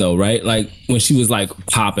even then, though, right? Like, when she was, like,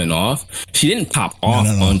 popping off, she didn't pop off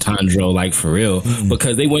on Tanjiro, like, for real.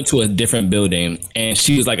 Because they went to a different building. And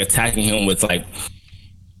she was, like, attacking him with, like...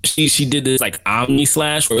 She did this like Omni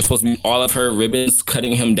slash where it was supposed to be all of her ribbons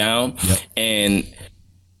cutting him down, and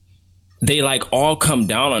they like all come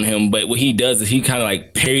down on him. But what he does is he kind of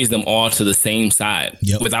like parries them all to the same side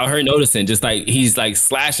without her noticing. Just like he's like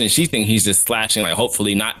slashing, she thinks he's just slashing, like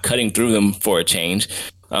hopefully not cutting through them for a change.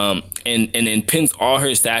 And then pins all her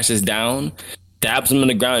stashes down, dabs him on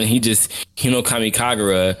the ground, and he just Hinokami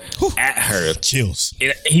Kagura at her. Chills.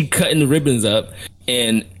 He cutting the ribbons up,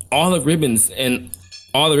 and all the ribbons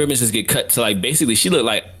just get cut to like basically she looked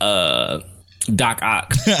like Doc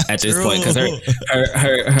Ock at this point because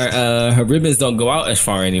her ribbons don't go out as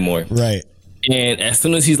far anymore. Right. And as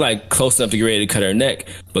soon as he's like close enough to get ready to cut her neck,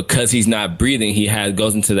 because he's not breathing, he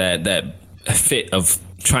goes into that fit of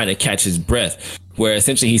trying to catch his breath, where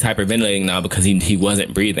essentially he's hyperventilating now because he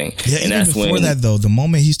wasn't breathing. Yeah, and that's before that though, the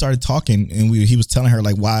moment he started talking and he was telling her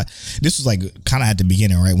like why this was like kind of at the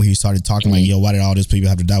beginning, right? When he started talking like, yo, why did all these people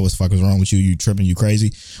have to die? What the fuck is wrong with you? You tripping? You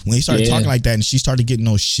crazy? When he started talking like that, and she started getting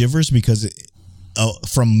those shivers because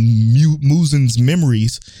from Muzen's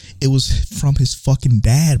memories, it was from his fucking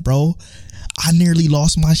dad, bro. I nearly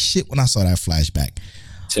lost my shit when I saw that flashback.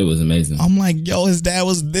 It was amazing. I'm like, yo, his dad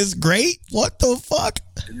was this great? What the fuck?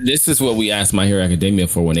 This is what we asked My Hero Academia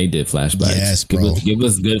for when they did flashbacks. Yes, bro. Give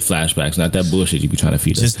us good flashbacks, not that bullshit you be trying to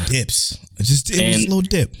feed us. Just dips. It was a little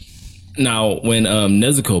dip. Now, when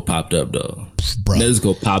Nezuko popped up, though, bro.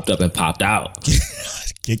 Nezuko popped up and popped out.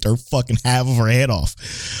 Kicked her fucking half of her head off.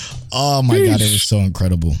 Oh my God, it was so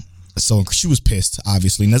incredible. So she was pissed,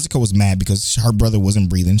 obviously. Nezuko was mad because her brother wasn't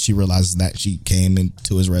breathing. She realizes that she came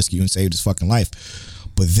into his rescue and saved his fucking life.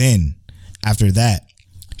 But then, after that,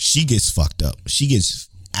 she gets fucked up. She gets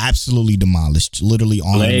absolutely demolished. Literally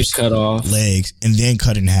arms, legs cut off, and then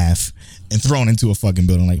cut in half and thrown into a fucking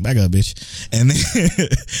building. Like, back up, bitch. And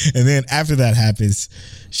then after that happens,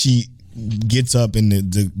 she gets up and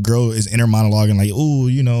the girl is inner monologuing like, oh,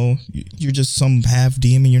 you know, you're just some half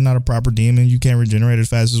demon. You're not a proper demon. You can't regenerate as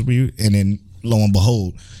fast as we. And then lo and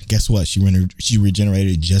behold, guess what? She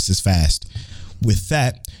regenerated just as fast. With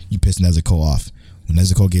that, you piss Nezuko off. When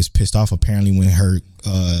Nezuko gets pissed off, apparently when her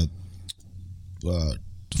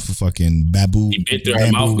fucking bamboo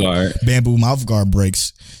mouth guard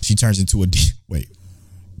breaks, she turns into a wait.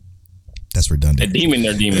 That's redundant. A demon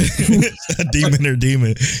or demon. A demon or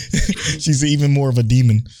demon. She's even more of a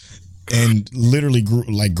demon, and literally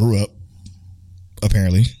grew up.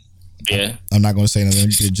 Apparently. Yeah. I'm not going to say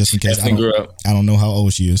anything just in case. I don't know how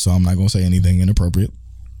old she is, so I'm not going to say anything inappropriate.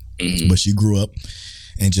 Mm-hmm. But she grew up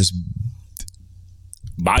and just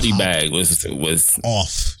body bag was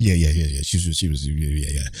off. Yeah. She was.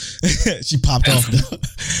 She popped off.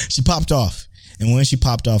 She popped off, and when she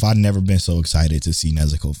popped off, I'd never been so excited to see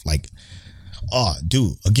Nezuko. Like, oh,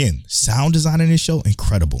 dude! Again, sound design in this show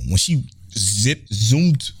incredible. When she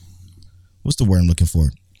zoomed, what's the word I'm looking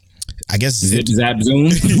for? I guess zip zap zoom.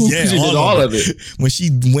 Yeah, she did all of it. When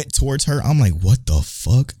she went towards her, I'm like, what the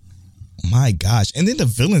fuck? My gosh! And then the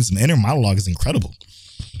villain's inner monologue is incredible.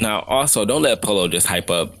 Now, also, don't let Polo just hype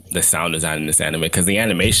up the sound design in this anime, because the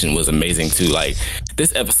animation was amazing too. Like,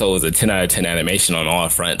 this episode was a 10 out of 10 animation on all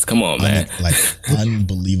fronts. Come on, man! Like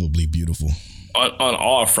unbelievably beautiful on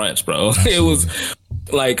all fronts, bro. Absolutely. It was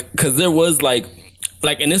like, because there was like,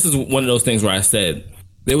 and this is one of those things where I said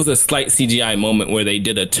there was a slight CGI moment where they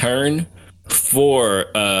did a turn for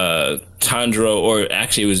Tanjiro, or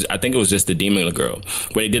actually I think it was just the Demon Girl,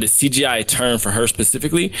 where they did a CGI turn for her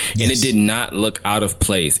specifically, and it did not look out of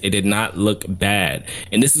place. It did not look bad.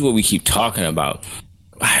 And this is what we keep talking about.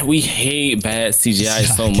 We hate bad CGI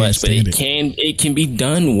so much, but it can be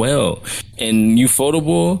done well. And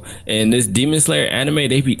Ufotable and this Demon Slayer anime,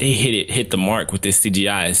 they hit the mark with this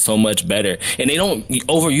CGI. It's so much better, and they don't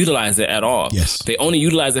overutilize it at all. Yes, they only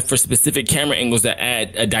utilize it for specific camera angles that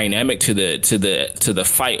add a dynamic to the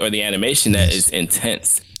fight or the animation that is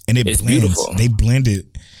intense. And it's beautiful. They blend it.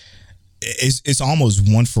 It's almost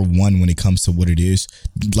one for one when it comes to what it is.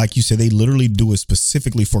 Like you said, they literally do it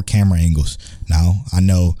specifically for camera angles. Now, I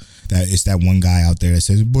know that it's that one guy out there that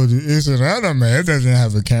says, but it's an anime, it doesn't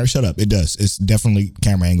have a camera. Shut up, it does. It's definitely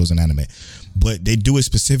camera angles in anime. But they do it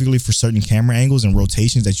specifically for certain camera angles and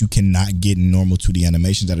rotations that you cannot get in normal 2D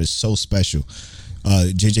animations that are so special.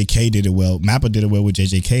 JJK did it well. Mappa did it well with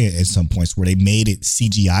JJK at some points where they made it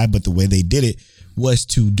CGI, but the way they did it was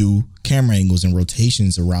to do camera angles and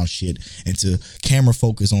rotations around shit and to camera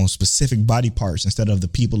focus on specific body parts instead of the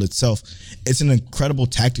people itself. It's an incredible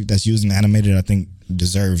tactic that's used in animated. I think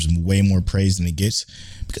deserves way more praise than it gets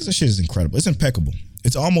because the shit is incredible. It's impeccable.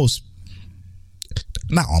 It's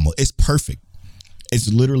it's perfect.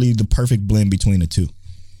 It's literally the perfect blend between the two.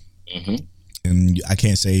 Mm-hmm. And I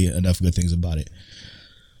can't say enough good things about it.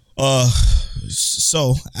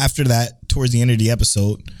 So after that, towards the end of the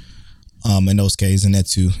episode, Inosuke,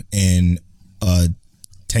 Zenitsu, and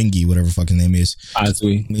Tengi, whatever fucking name is,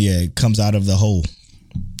 Azui. Yeah, comes out of the hole,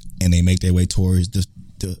 and they make their way towards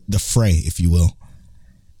the fray, if you will.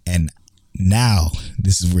 And now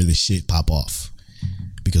this is where the shit pop off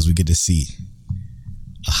because we get to see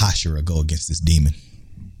a Hashira go against this demon,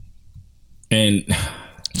 and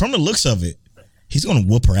from the looks of it, he's gonna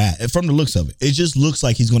whoop her ass. From the looks of it, it just looks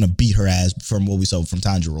like he's gonna beat her ass from what we saw from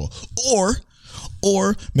Tanjiro,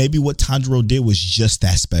 or maybe what Tanjiro did was just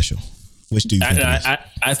that special. Which do you think?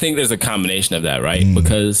 I think there's a combination of that, right?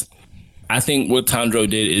 Because I think what Tanjiro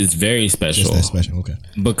did is very special. Just that special, okay.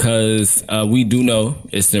 Because we do know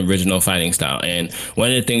it's the original fighting style, and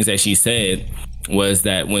one of the things that she said was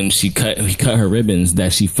that when he cut her ribbons,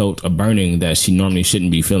 that she felt a burning that she normally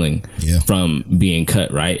shouldn't be feeling from being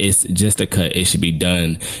cut. Right? It's just a cut; it should be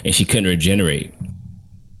done, and she couldn't regenerate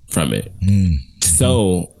from it.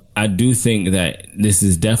 So I do think that this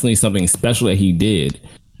is definitely something special that he did.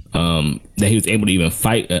 That he was able to even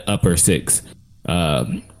fight an upper six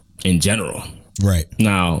in general. Right.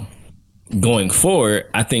 Now, going forward,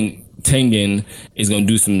 I think Tengen is going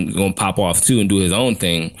to pop off too and do his own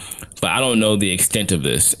thing. But I don't know the extent of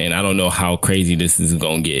this, and I don't know how crazy this is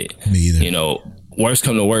going to get. Me either. You know, worst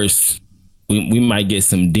come to worst, we might get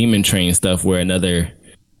some Demon Train stuff where another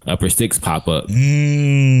upper six pop up. I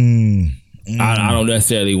don't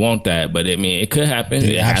necessarily want that, but I mean, it could happen.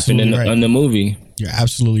 It happened in the movie. You're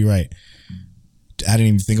absolutely right. I didn't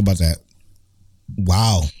even think about that.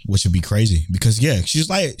 Wow, which would be crazy because she's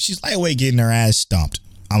lightweight getting her ass stomped.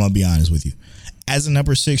 I'm gonna be honest with you. As a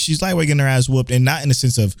number 6, she's lightweight getting her ass whooped, and not in the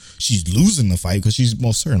sense of she's losing the fight because she's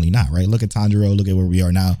most certainly not. Right? Look at Tanjiro. Look at where we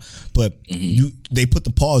are now. But they put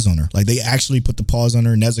the pause on her. Like they actually put the pause on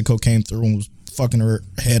her. Nezuko came through and was fucking her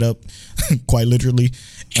head up, quite literally.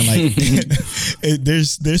 And like,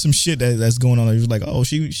 there's some shit that's going on. It's like, oh,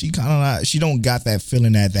 she kind of not. She don't got that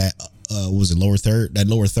feeling that was it lower third. That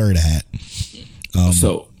lower third I had.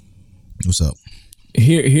 So, what's up?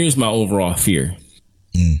 Here's my overall fear.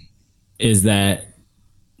 Is that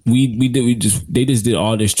they just did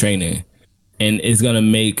all this training, and it's gonna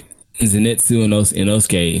make Zenitsu and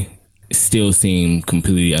Inosuke still seem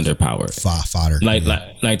completely underpowered. Fodder.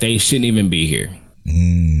 Like they shouldn't even be here.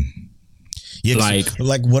 Yeah,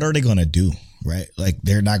 like what are they gonna do? Right? Like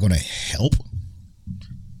they're not gonna help.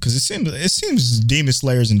 Because it seems Demon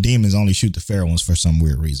Slayers and demons only shoot the fair ones for some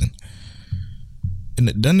weird reason.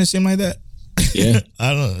 And doesn't it seem like that? Yeah.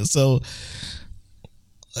 I don't know. So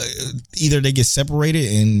either they get separated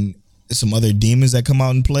and some other demons that come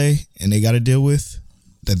out and play and they got to deal with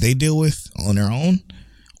on their own,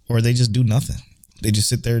 or they just do nothing. They just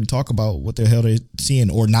sit there and talk about what the hell they're seeing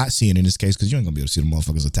or not seeing in this case, because you ain't gonna be able to see the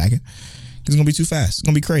motherfuckers attacking. It's gonna be too fast. It's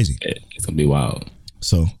gonna be crazy. It's gonna be wild.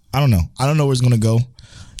 So I don't know where it's gonna go.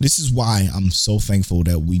 This is why I'm so thankful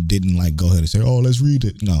that we didn't like go ahead and say, oh, let's read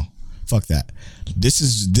it. No, fuck that. This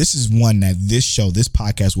is one that this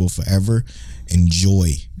podcast will forever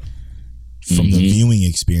enjoy from the viewing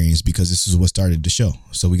experience, because this is what started the show.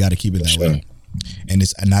 So we got to keep it that way.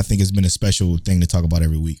 And I think it's been a special thing to talk about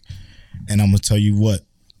every week. And I'm gonna tell you what,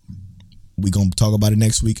 we're gonna talk about it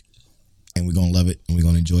next week, and we're gonna love it and we're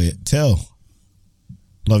gonna enjoy it.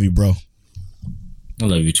 Love you, bro. I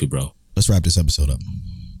love you too, bro. let's wrap this episode up.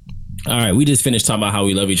 All right, we just finished talking about how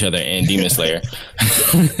we love each other and Demon Slayer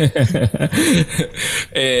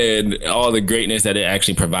and all the greatness that it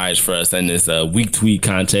actually provides for us in this week to week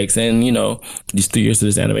context, and these 3 years of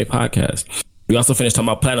this anime podcast. We also finished talking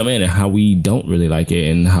about Platinum Man and how we don't really like it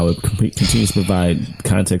and how it continues to provide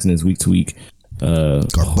context in this week to week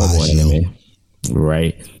horrible anime.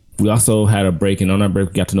 Right. We also had a break, and on our break,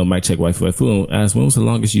 we got to know Mike Check Waifu and asked, when was the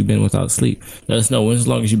longest you've been without sleep? Let us know, when's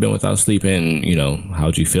the longest you've been without sleep, and,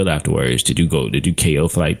 how'd you feel afterwards? Did you KO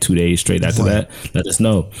for like 2 days straight after that? Let us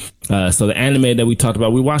know. So the anime that we talked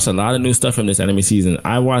about, we watched a lot of new stuff from this anime season.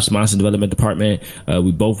 I watched Monster Development Department.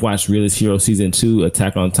 We both watched Realist Hero Season 2,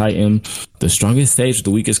 Attack on Titan, The Strongest Stage with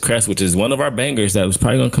the Weakest Crest, which is one of our bangers that was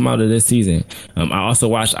probably going to come out of this season. I also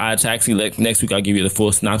watched Odd Taxi. Next week, I'll give you the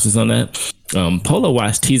full synopsis on that. Polo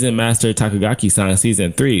watched Teasen Master Takagaki-san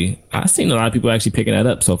Season 3. I've seen a lot of people actually picking that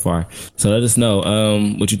up so far. So let us know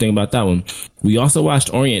what you think about that one. We also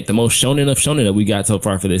watched Orient, the most shonen of shonen that we got so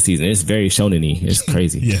far for this season. It's very shonen-y. It's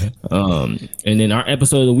crazy. Yeah. And then our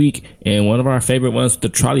episode of the week, and one of our favorite ones, The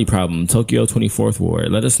Trolley Problem, Tokyo 24th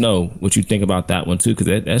Ward. Let us know what you think about that one too, because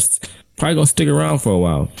that's probably going to stick around for a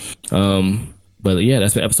while. But yeah,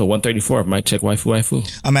 that's been episode 134 of Mike Check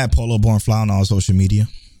Waifu. I'm at Polo Born Fly on all social media.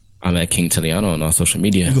 I'm at King Tiliano on all social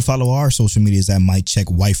media. You can follow our social medias at Mike Check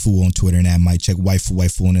Waifu on Twitter and at Mike Check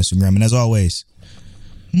Waifu on Instagram. And as always,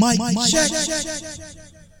 Mike Check.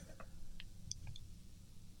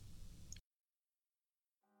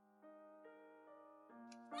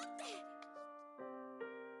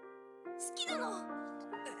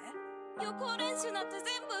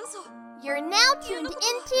 You're now tuned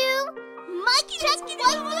into Mike Check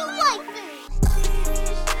Waifu.